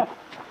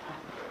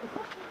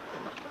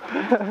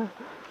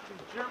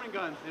 These German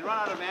guns, they run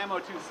out of ammo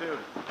too soon.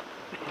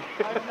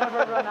 I've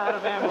never run out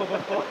of ammo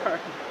before.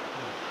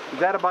 Is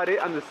that about it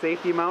on the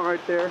safety mount right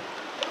there?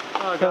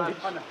 Oh god.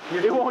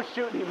 It won't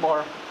shoot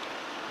anymore.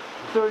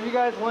 So are you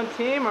guys one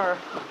team or?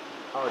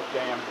 Oh,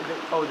 damn.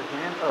 Oh, the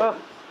hand? Oh.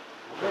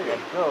 There you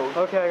go.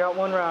 Okay, I got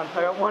one round.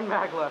 I got one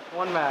mag left.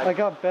 One mag. I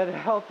got bed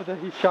help, but then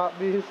he shot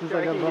me. This is I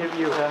like can a give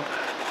you. Yeah,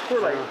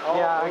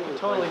 I can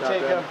totally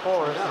take him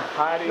forward.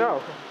 Hiding.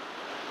 No.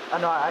 I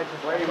know, I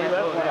just Wait, we can't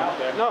left move one now. out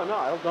there. No,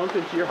 I don't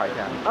into your high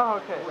count. Oh,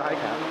 okay. High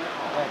count.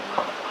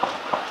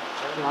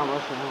 Not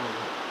much now.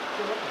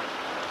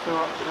 So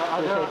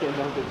I'll go.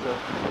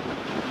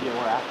 Yeah,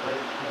 we're after it.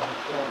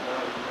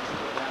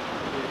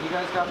 You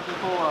guys got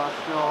people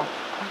still.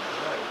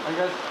 Are you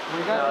guys? Were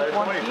you guys just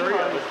one team or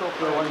are you still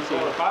for one team?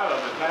 5 of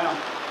us now.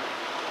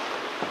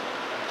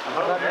 I'm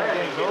hoping that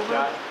everything game's gets over?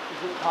 shot. Is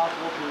it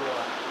possible to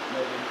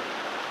maybe?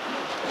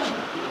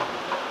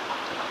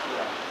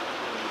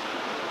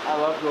 I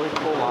love going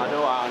full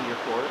auto on your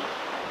fort.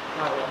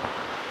 Oh, yeah.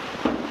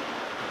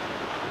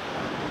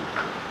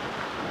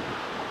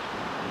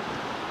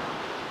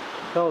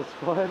 That was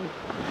fun.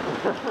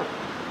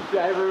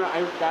 Yeah, I remember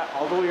I got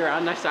all the way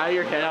around that side of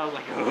your head. I was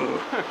like, oh.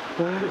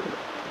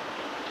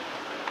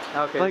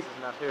 Okay, Like, this is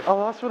enough here. I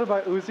lost one of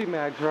my Uzi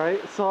mags, right?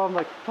 So I'm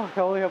like, fuck,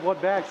 I only have one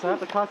mag, so I have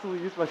to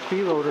constantly use my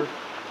speed loader.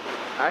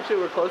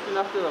 Actually, we're close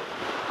enough to the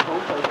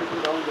home place we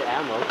can go and get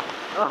ammo.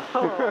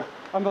 Oh,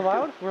 I'm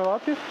allowed? We're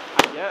allowed to?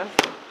 Yes.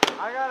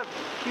 I got a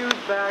huge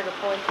bag of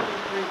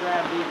 0.23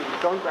 gram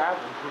BBs. Don't grab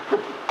them.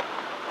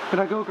 Can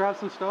I go grab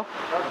some stuff?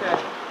 Okay.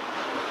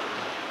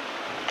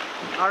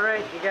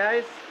 Alright, you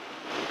guys.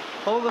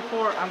 Hold the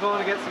fort. I'm going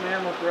to get some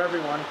ammo for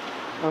everyone.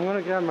 I'm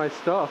gonna get my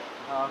stuff.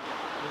 I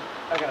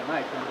got a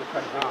knife. I'm just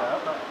trying to pick it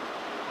up.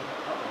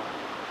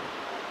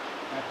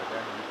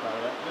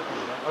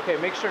 Okay,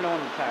 make sure no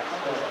one attacks.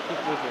 Just keep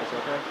with this,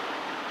 okay?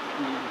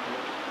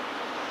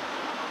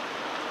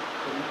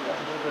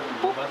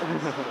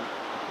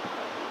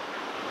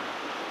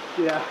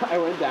 Yeah, I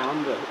went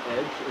down the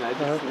edge and I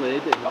just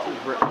slid and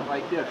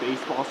like did a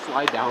baseball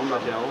slide down the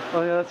hill.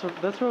 Oh yeah,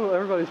 that's what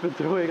everybody's been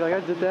doing. Like I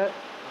did that.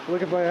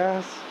 Look at my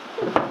ass.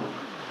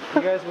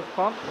 You guys with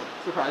pumps?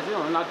 Surprisingly,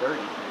 I'm not dirty.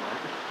 Are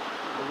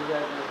you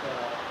guys with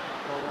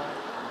hold on?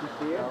 You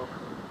see it?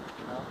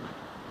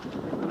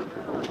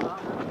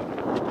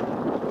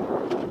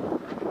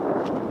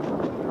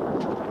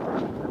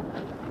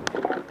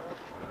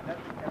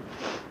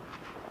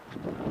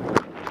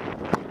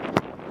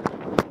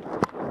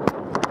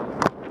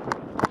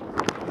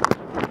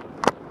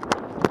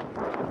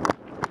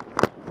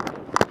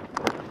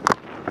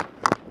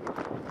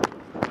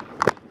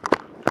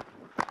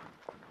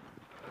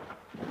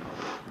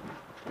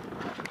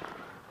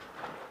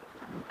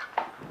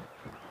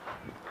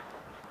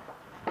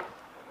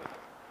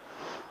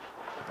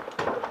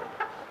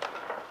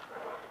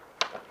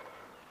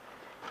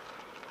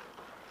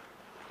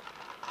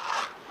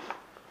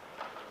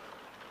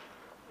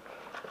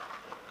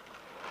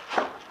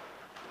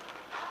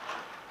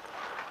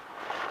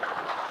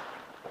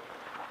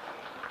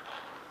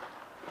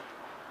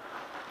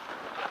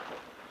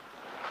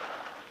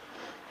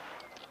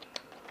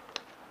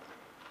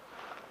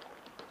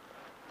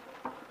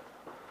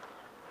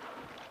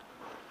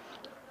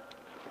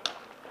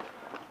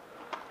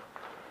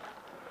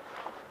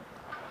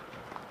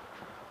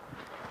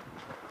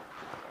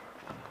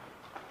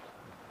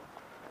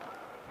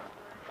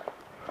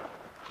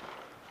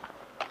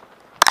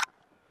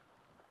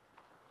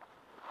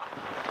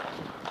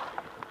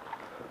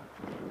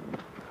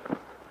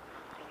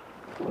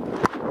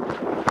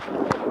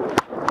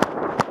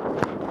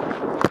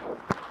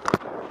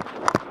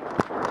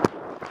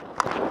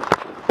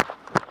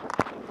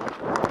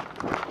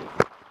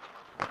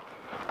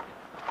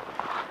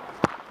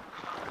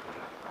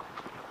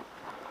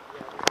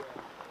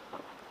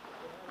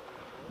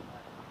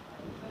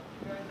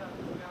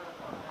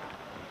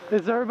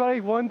 Is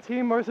everybody one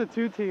team or is it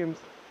two teams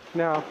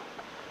now?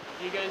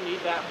 You're gonna need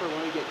that for when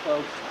we get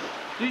close.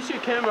 You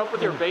should come up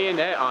with your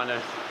bayonet on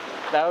us.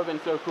 That would have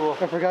been so cool.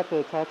 I forgot to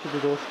attach it to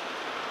this.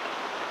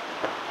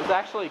 It's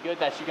actually good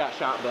that you got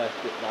shot by us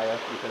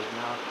because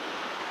now.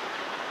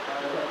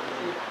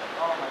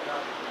 Oh my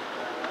god.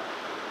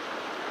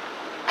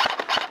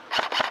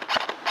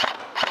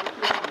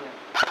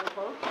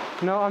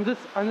 No, I'm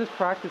just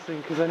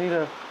practicing because I need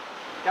a.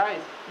 Guys,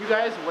 you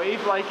guys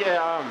wave like a,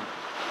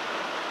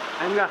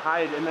 I'm gonna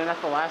hide, and then at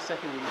the last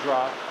second you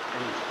drop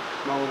and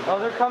no one's Oh,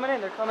 they're coming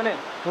in. They're coming in.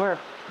 Where?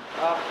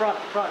 Front.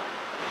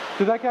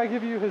 Did that guy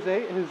give you his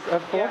 8, his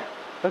F4? Yeah.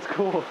 That's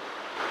cool.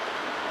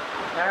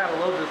 I gotta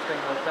load this thing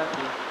though, it's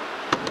empty.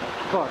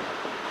 Fuck.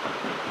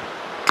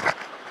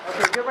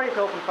 Okay, get ready to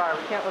open fire.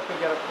 We can't let them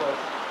get up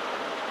close.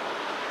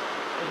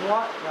 If you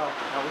want, no,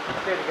 we can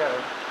stay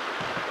together.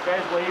 You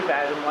guys wave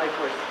at them like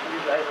you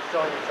guys are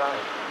showing your sign.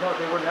 No,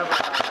 they were never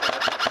on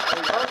that.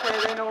 Okay,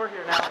 they know we're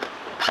here now.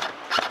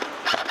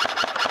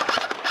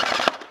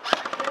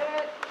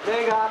 Shit,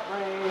 they got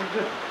range.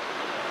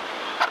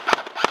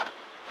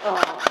 Oh,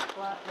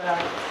 flat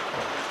back.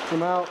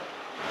 I'm out.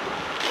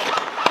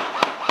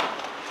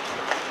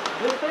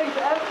 This thing's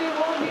empty,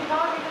 what are you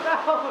talking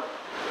about?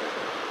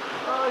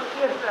 Oh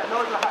shit,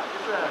 No, it's a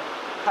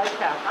high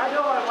cap. I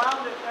know, I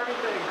wound it and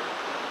everything.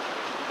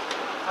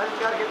 I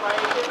just gotta get my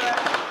AK back.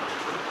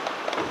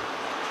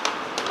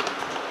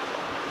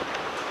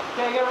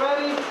 Okay, get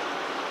ready.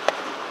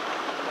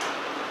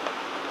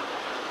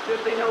 Good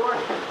thing they're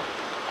working.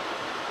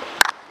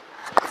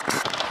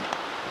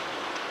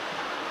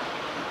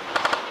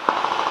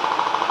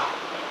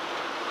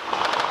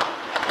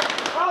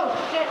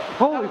 Oh shit!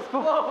 Holy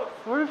fuck!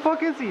 Where the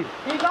fuck is he?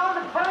 He's on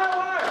the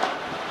tower!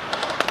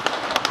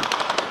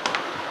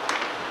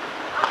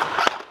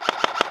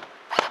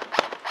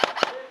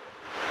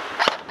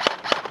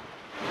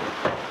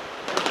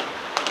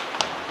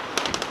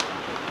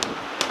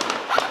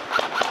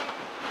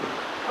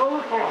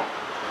 Okay.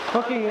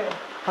 Fucking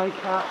high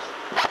caps.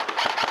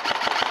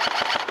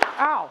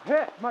 Ow!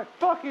 Hit my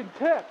fucking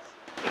tips!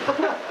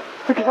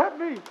 It hit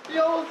me! He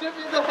almost hit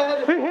me in the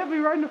head. He hit me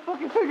right in the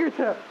fucking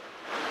fingertip!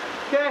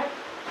 Okay.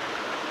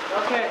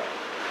 Okay.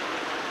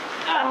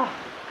 Ah!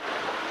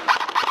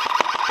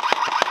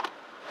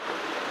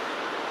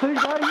 Hey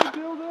guy, you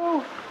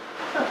dildo!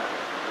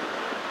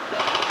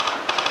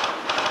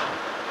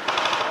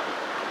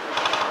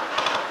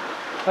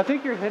 I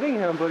think you're hitting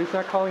him, but he's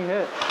not calling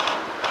hit.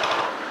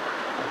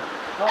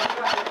 Oh,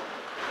 you got it.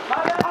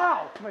 My bad.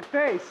 Ow! My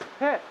face!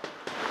 Hit!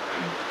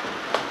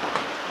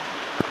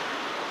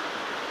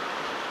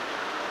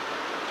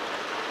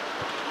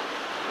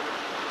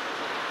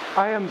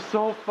 I am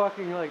so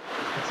fucking like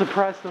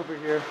suppressed over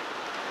here.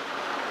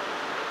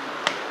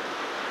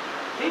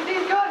 He's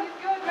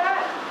good,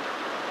 man.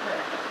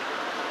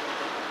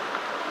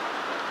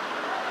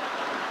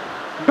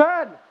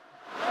 Ben!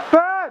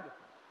 Ben!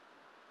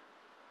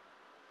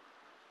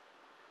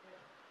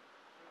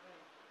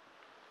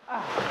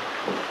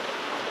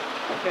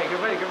 Okay,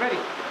 get ready, get ready.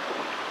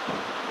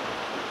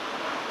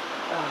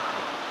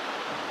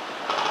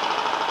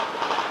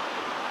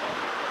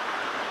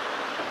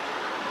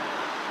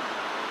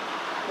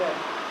 Okay.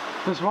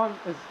 There's one,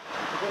 There's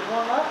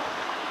one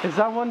left? is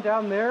that one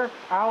down there?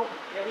 Out?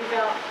 Yeah, he's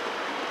out.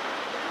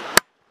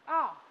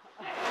 Ow!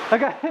 I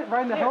got hit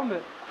right in the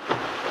helmet.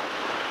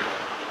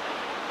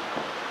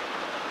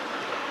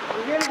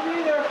 gonna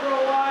be there for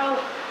a while.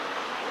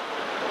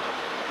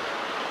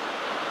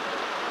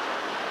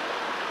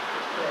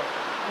 Okay,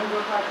 I'm gonna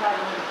go try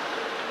tagging him.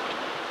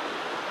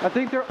 I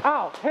think they're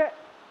out. Hit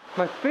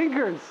my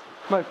fingers.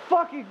 My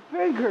fucking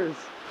fingers.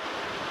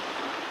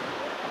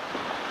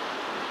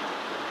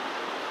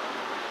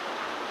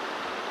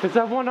 Is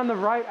that one on the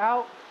right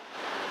out?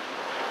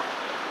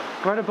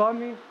 Right above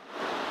me?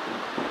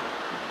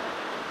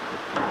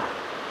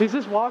 He's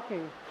just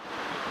walking.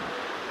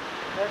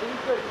 Yeah, he's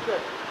good, he's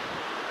good.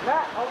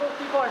 Matt, all those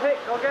people are hit.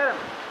 Go get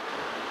him.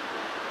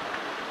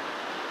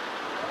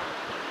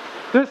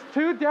 There's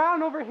two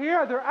down over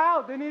here. They're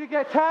out. They need to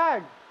get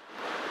tagged.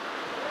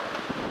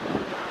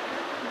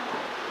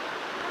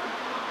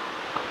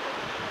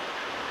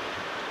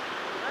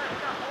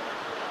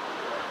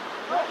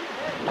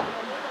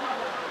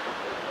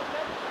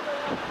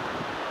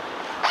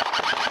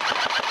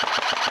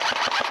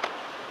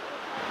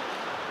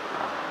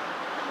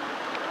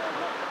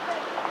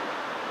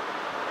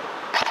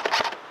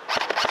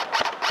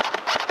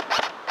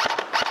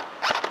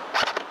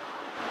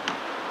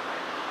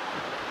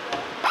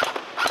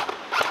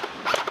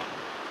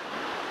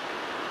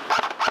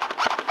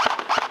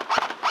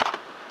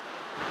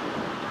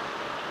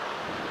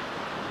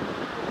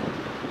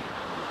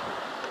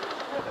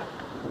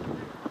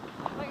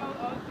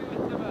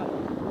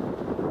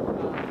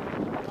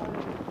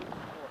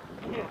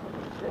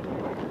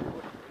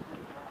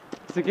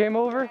 Is the game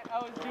over? I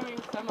was doing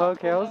some.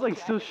 Okay, I was like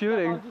still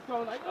shooting. I was just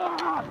going like,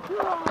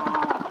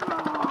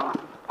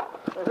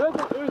 who's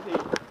an Uzi?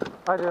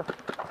 I do.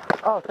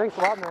 Oh, thanks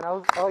a lot, man.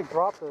 I like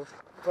dropped this.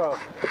 Bro.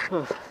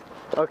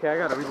 Okay, I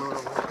gotta reload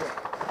on my shit.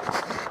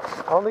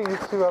 I only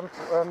used two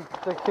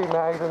M16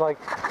 mags and like.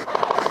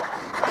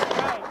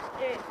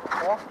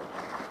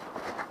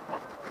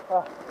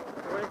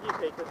 Where did you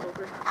take this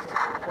over?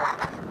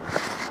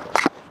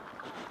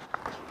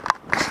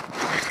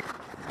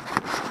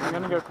 I'm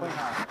gonna go clean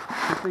out.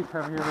 This thing's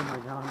heavier than my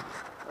gun.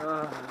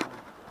 Okay.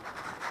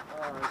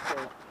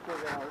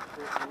 Figure out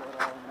shit and what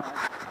all in that.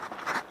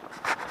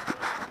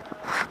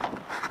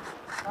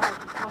 That was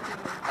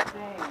fucking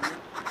insane.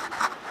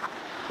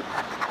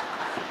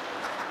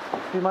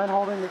 Do you mind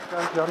holding his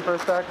gun for a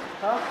sec?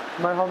 Huh? Do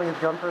you mind holding his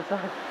gun for a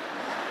sec?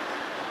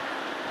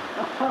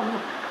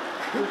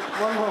 Just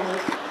one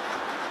moment.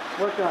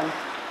 What gun?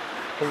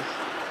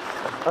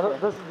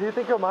 Do you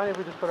think he'll mind if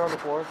we just put it on the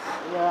floor?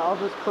 Yeah, I'll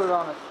just put it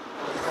on a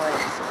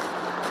plate.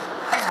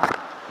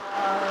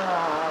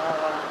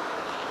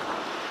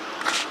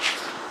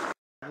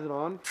 Is it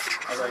on?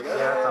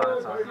 Yeah,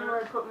 it's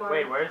on.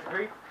 Wait, where's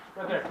Greek?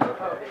 Right there.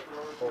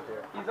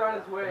 He's on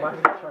his way.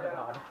 Mine's gonna turn it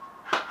on.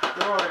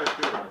 We're all gonna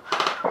shoot him.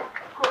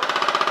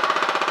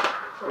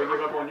 We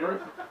give up on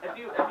yours? If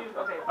you,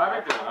 okay. I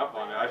haven't given up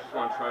on it. I just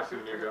want to try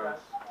some new guns.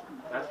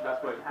 That's the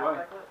best way to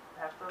play.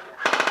 That's fun.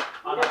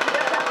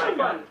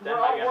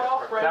 We're all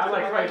friends. Sounds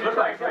like Trey, looked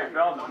like Trey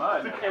fell in the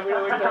mud. And we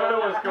know where Dakota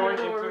was going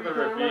into the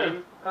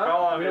ravine,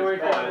 fell on his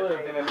butt,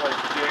 and then like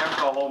jammed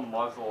the whole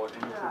muzzle into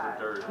the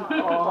dirt.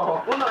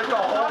 Oh. Well, no, I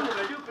was on the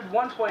stupid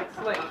one-point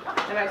sling,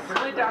 and I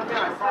slid down here,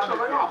 I slipped, I'm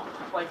like, oh,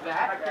 like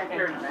that, and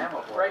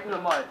right in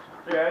the mud.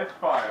 Yeah, it's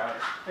fine.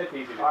 It's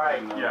easy to Alright.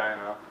 clean. Yeah, I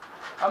know.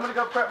 I'm gonna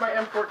go prep my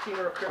M14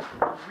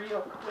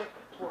 real quick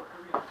for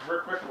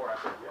We're quick for it.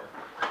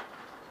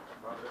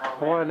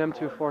 I want an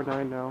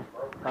M249 now.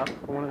 Huh?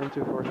 I want an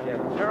M249 Yeah,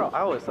 now. Para, I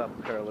always thought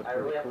the Para looked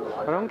pretty cool.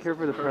 I don't care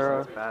for the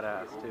Para. It's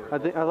badass too.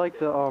 I like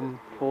the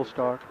full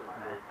stock.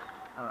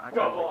 I kind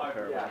of like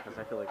the Para because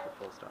I feel like the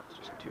full stock's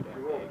just too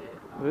damn big.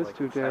 It is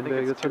too damn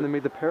big. That's when they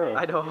made the Para.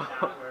 I know.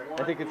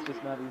 I think it's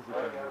just not easy to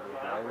remove.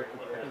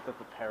 I think that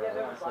the Para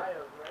is like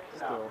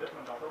still.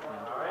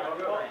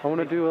 I want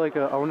to do like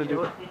a. I want to You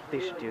know do. what they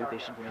should do? They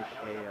should make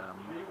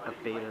a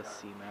beta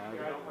C mag.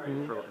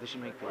 They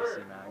should make beta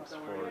C mags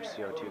for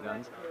CO2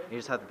 guns. You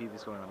just have the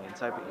BBs going on the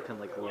inside, but you can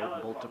like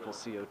load multiple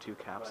CO2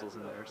 capsules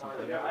in there or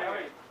something.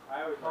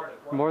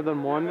 More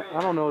than one?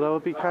 I don't know. That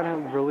would be kind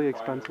of really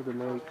expensive to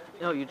make.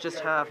 No, you just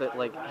have it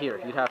like here.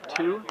 You'd have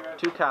two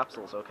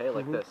capsules, okay,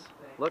 like this.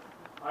 Look.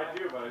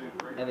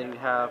 And then you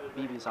have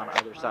BBs on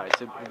either side.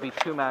 So it would be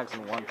two mags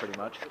in one, pretty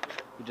much.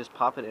 You just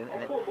pop it in,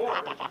 and it. You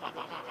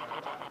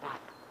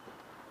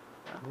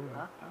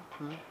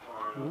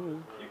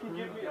can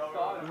give me a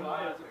saw as long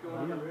as it's going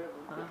on the river.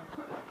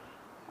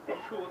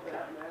 Cool with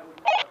that,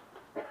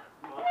 man.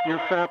 You're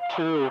FAP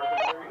too.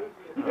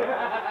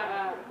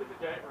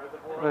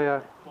 Oh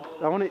yeah.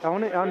 I want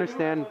to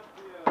understand.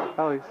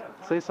 Alex,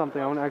 say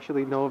something. I want to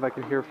actually know if I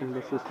can hear from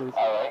the systems.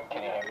 Alright,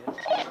 can you hear me?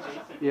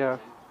 Yeah.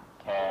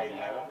 Can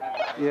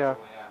you? Yeah.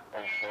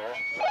 Are you sure?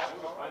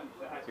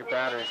 Your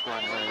battery's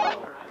going really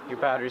low. Your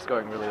battery's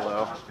going really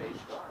low.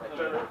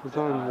 It's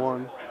on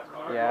one.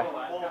 Yeah.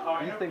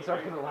 These things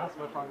aren't going to last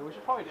much longer. We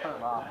should probably turn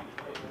them off.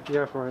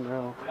 Yeah, for right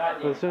now.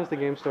 But as soon as the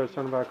game starts,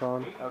 turn it back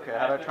on. Okay,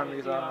 how do I turn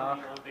these on and off?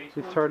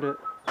 You turned it.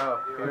 Oh,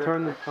 You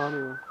turned the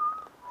on.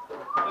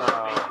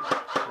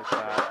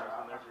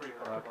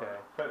 like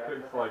that. Okay.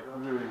 It's like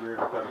really weird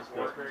without a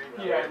stick.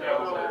 Yeah,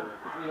 no.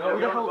 Who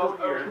the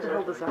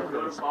hell designed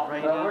this?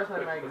 Where's my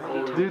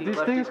magazine? Dude,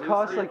 these things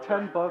cost like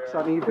 $10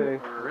 on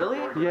eBay. Really?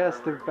 Yes,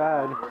 they're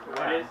bad.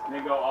 They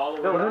go all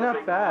the way. No, they're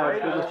not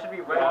bad. They're It just, should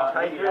be right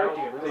tight.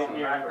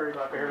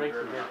 Fairbanks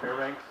again,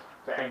 Fairbanks.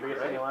 Same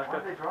biggest thing in Alaska.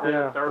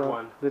 yeah, Third well,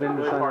 one. they didn't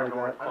design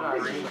like that.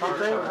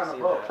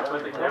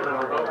 But they never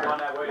on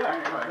that way.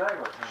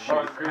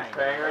 Oh, it's Grease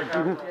Bang right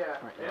now?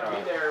 It'll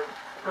be there,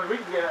 because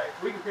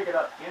we can pick it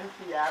up in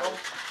Seattle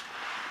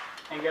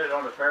and get it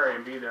on the ferry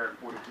and be there in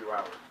 42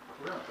 hours.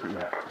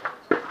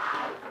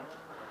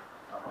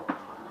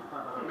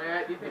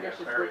 Matt, do you think I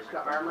should switch to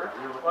armor?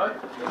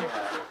 What? Do you think I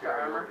should switch to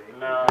armor?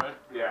 No,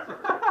 yeah.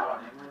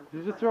 Did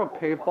you just throw a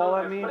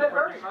paintball at me? The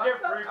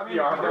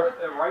armor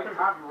at the right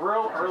time,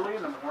 real early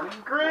in the morning.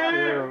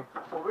 Ew.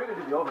 Well, we're gonna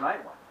do the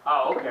overnight one.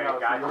 Oh, okay,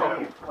 gotcha.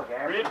 Like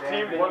We didn't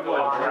Amsterdam, seem one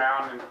going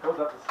around and. goes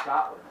up to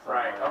Scotland.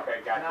 Right,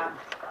 okay, gotcha.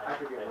 I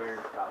forget where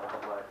in Scotland,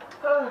 but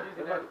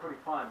it was pretty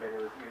fun. But it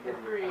was you get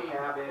the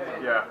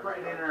cabin, Yeah.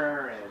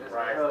 dinner, and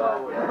Right.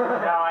 show. No,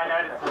 I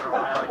noticed it a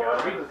while ago.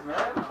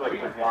 We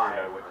can fly.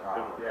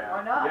 Yeah.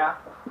 Why not? Yeah.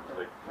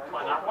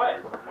 Why not what?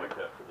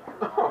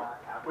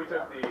 We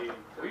took the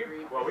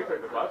we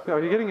took the bus. Are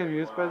you getting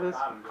amused by this?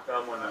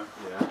 Someone a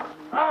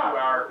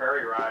 2-hour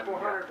ferry ride.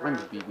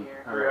 Mine's beaten.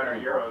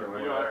 300 euros.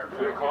 You know,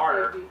 in a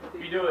car.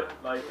 If you do it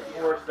like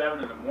 4 or 7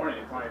 in the morning,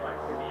 it's only like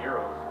 50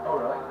 euros. Oh,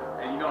 really?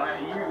 And you don't have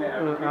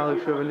to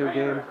Alex, you have a new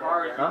game.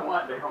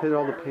 Hit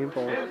all the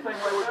paintballs. It's the same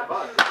way with the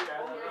bus.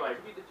 Like,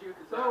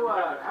 so,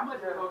 how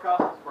much does it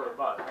cost us for a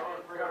bus?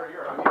 300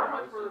 euros. How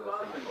much for the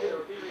bus?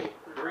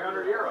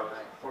 300 euros.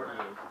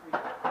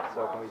 So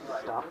can we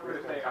stop?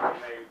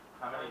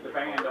 The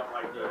band don't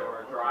like to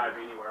drive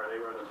anywhere. They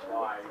rather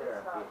fly.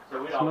 So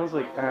we don't. Smells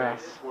like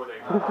ass. Before they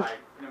fly,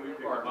 and then we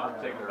pick them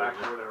up, take them back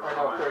to where they were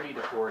going. 30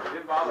 to 40.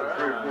 Didn't bother us.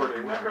 3 or 4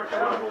 days.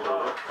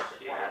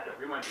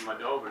 We went to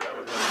Moldova. That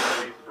was a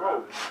days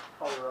road.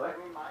 Oh, really?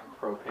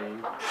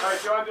 Propane. All right,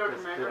 you want to do a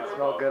commander? Didn't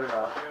smell good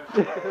enough.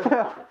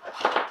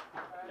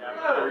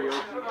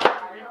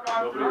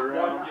 Nobody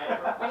around. We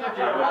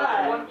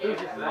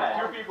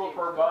have 2 people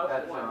per bus.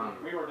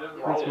 We were just.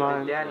 That's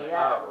mine.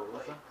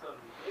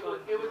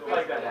 It was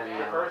like that.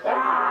 First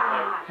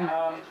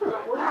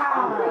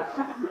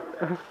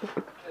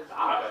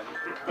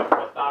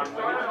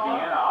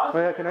Oh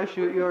yeah, can I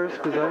shoot yours?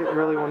 Because I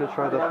really want to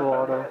try the full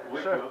auto.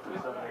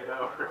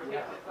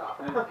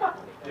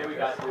 Then we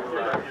got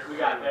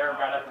there,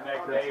 got up the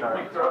next day. We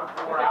drove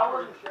 4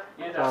 hours.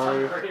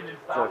 Sorry.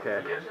 It's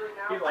okay.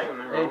 He's like,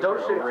 Hey, don't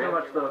shoot too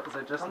much though, because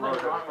I just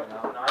loaded everything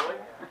out.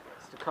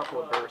 Just a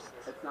couple of bursts.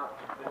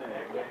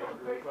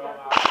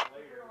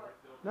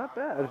 Not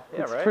bad.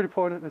 Yeah, It's right? pretty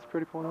point. It's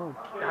pretty point on.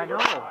 I know.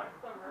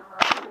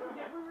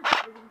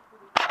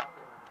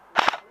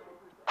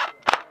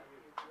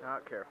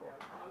 Not careful.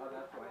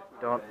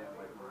 Don't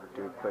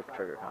do quick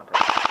trigger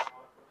contact.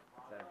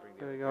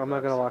 There you go. I'm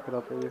not gonna lock it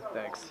up for you.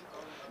 Thanks.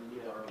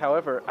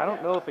 However, I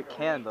don't know if it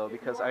can though,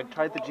 because I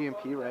tried the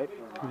GMP, right?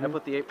 I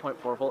put the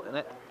 8.4 volt in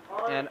it,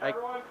 and I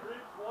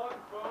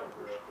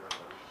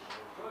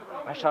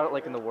shot it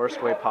like in the worst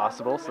way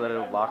possible so that it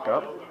would lock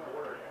up,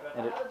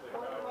 and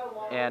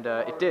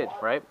it did,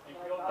 right?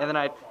 And then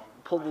I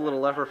pulled the little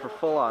lever for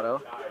full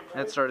auto,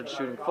 and it started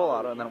shooting full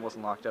auto, and then it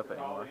wasn't locked up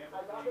anymore.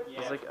 I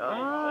was like,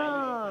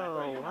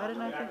 oh, why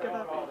didn't I think of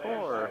that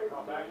before?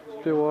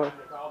 Do what?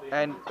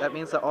 And that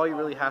means that all you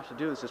really have to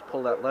do is just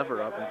pull that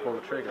lever up and pull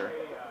the trigger.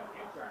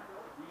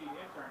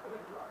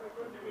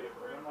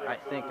 I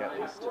think, at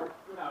least.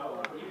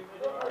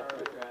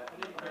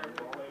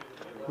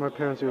 My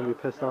parents are gonna be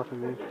pissed off at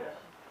me.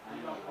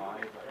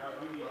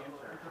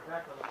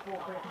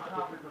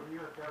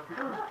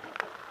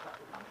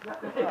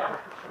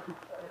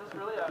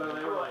 So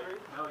they were like,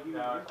 no, you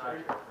know, it's not.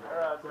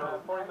 They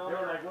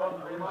were like, well,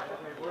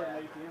 where's an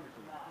ATM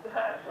machine?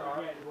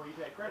 Well, you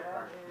take credit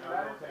card. No,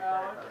 don't take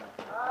credit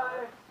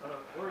card.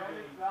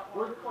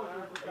 Where's the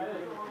closest ATM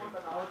machine?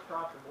 I was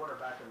crossing the border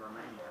back in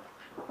Romania.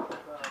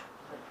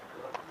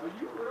 Are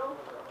you real?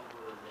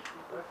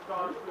 Let's go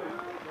to say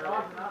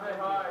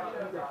hi.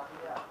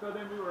 So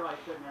then we were like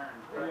sitting there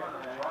and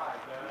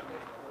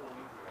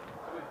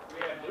we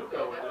had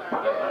Luco with us.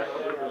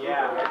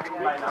 Yeah,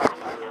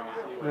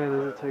 Man,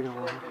 this is taking a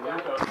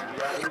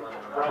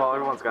while. Well,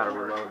 everyone's got to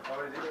reload.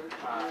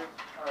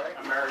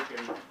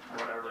 American,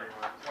 whatever he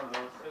was. One of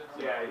those.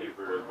 Yeah, he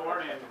was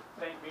born in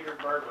St.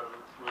 Petersburg, but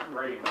was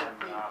raised in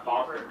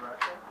Boston.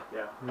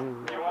 Yeah.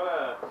 Mm. You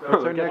wanna?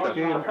 What's our next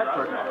game? He turned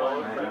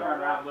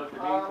around, looked at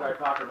me, started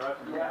talking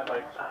Russian. And I was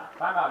like,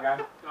 "Time out, guy."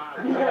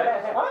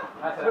 What?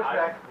 I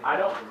said, "I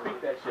don't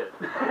speak that shit."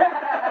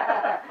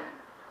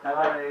 I was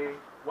like,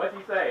 "What's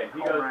he saying?" He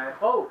goes,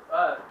 "Oh,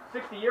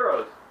 60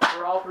 euros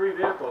for all 3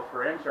 vehicles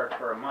for insurance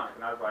for a month."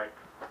 And I was like,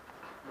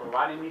 "Well,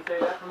 why didn't he say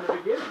that from the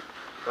beginning?"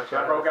 So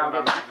I broke out my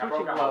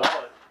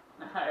wallet.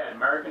 I had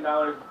American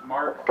dollars,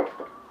 marks,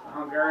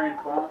 Hungarian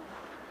franc,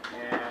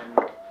 and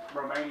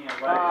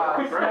Romanian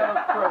letters.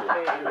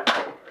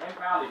 And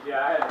poundage,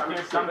 yeah. I mean,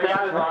 something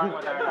was wrong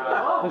with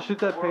that. Let's shoot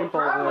that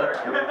paintball there.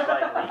 It was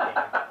like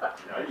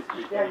leaking.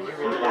 Yeah, you see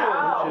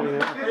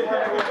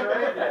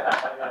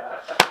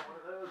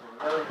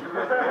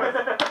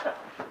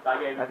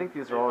I think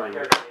these are all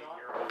yours.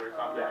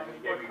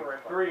 He gave me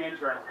 3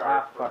 insurance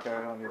Ah, cards. fuck,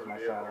 I don't use my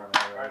saddle.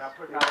 Can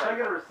I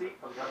get a receipt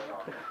from the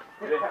government?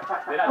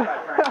 Then I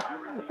tried to turn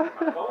my receipt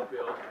from my phone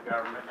bill to the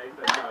government. They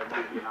said, no, it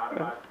needs to be an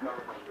automatic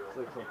telephone bill. I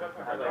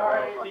was like,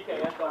 well,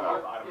 TKS don't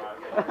have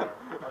automatic.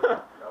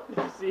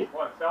 See,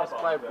 that's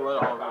my blood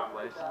all over the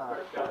place.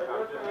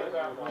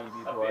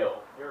 A bill.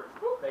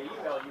 They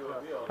email you a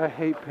bill. I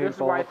hate This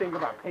is what I paintball. think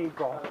about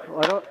paintball.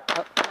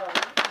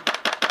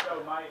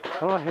 I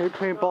don't hate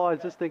paintball, I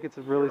just think it's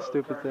a really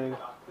stupid thing.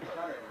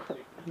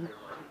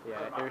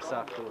 Yeah,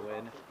 airsoft will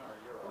win.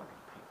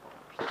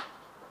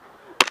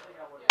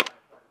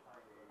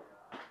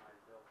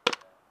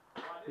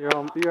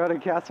 You're out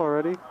of gas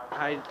already?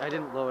 I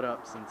didn't load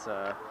up since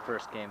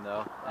first game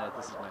though, and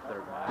this is my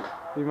 3rd one.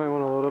 You might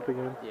want to load up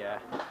again. Yeah,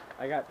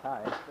 I got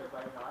tied.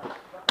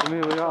 I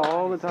mean, we got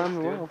all the time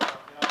in the world.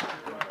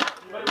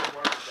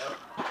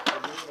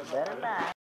 Better not.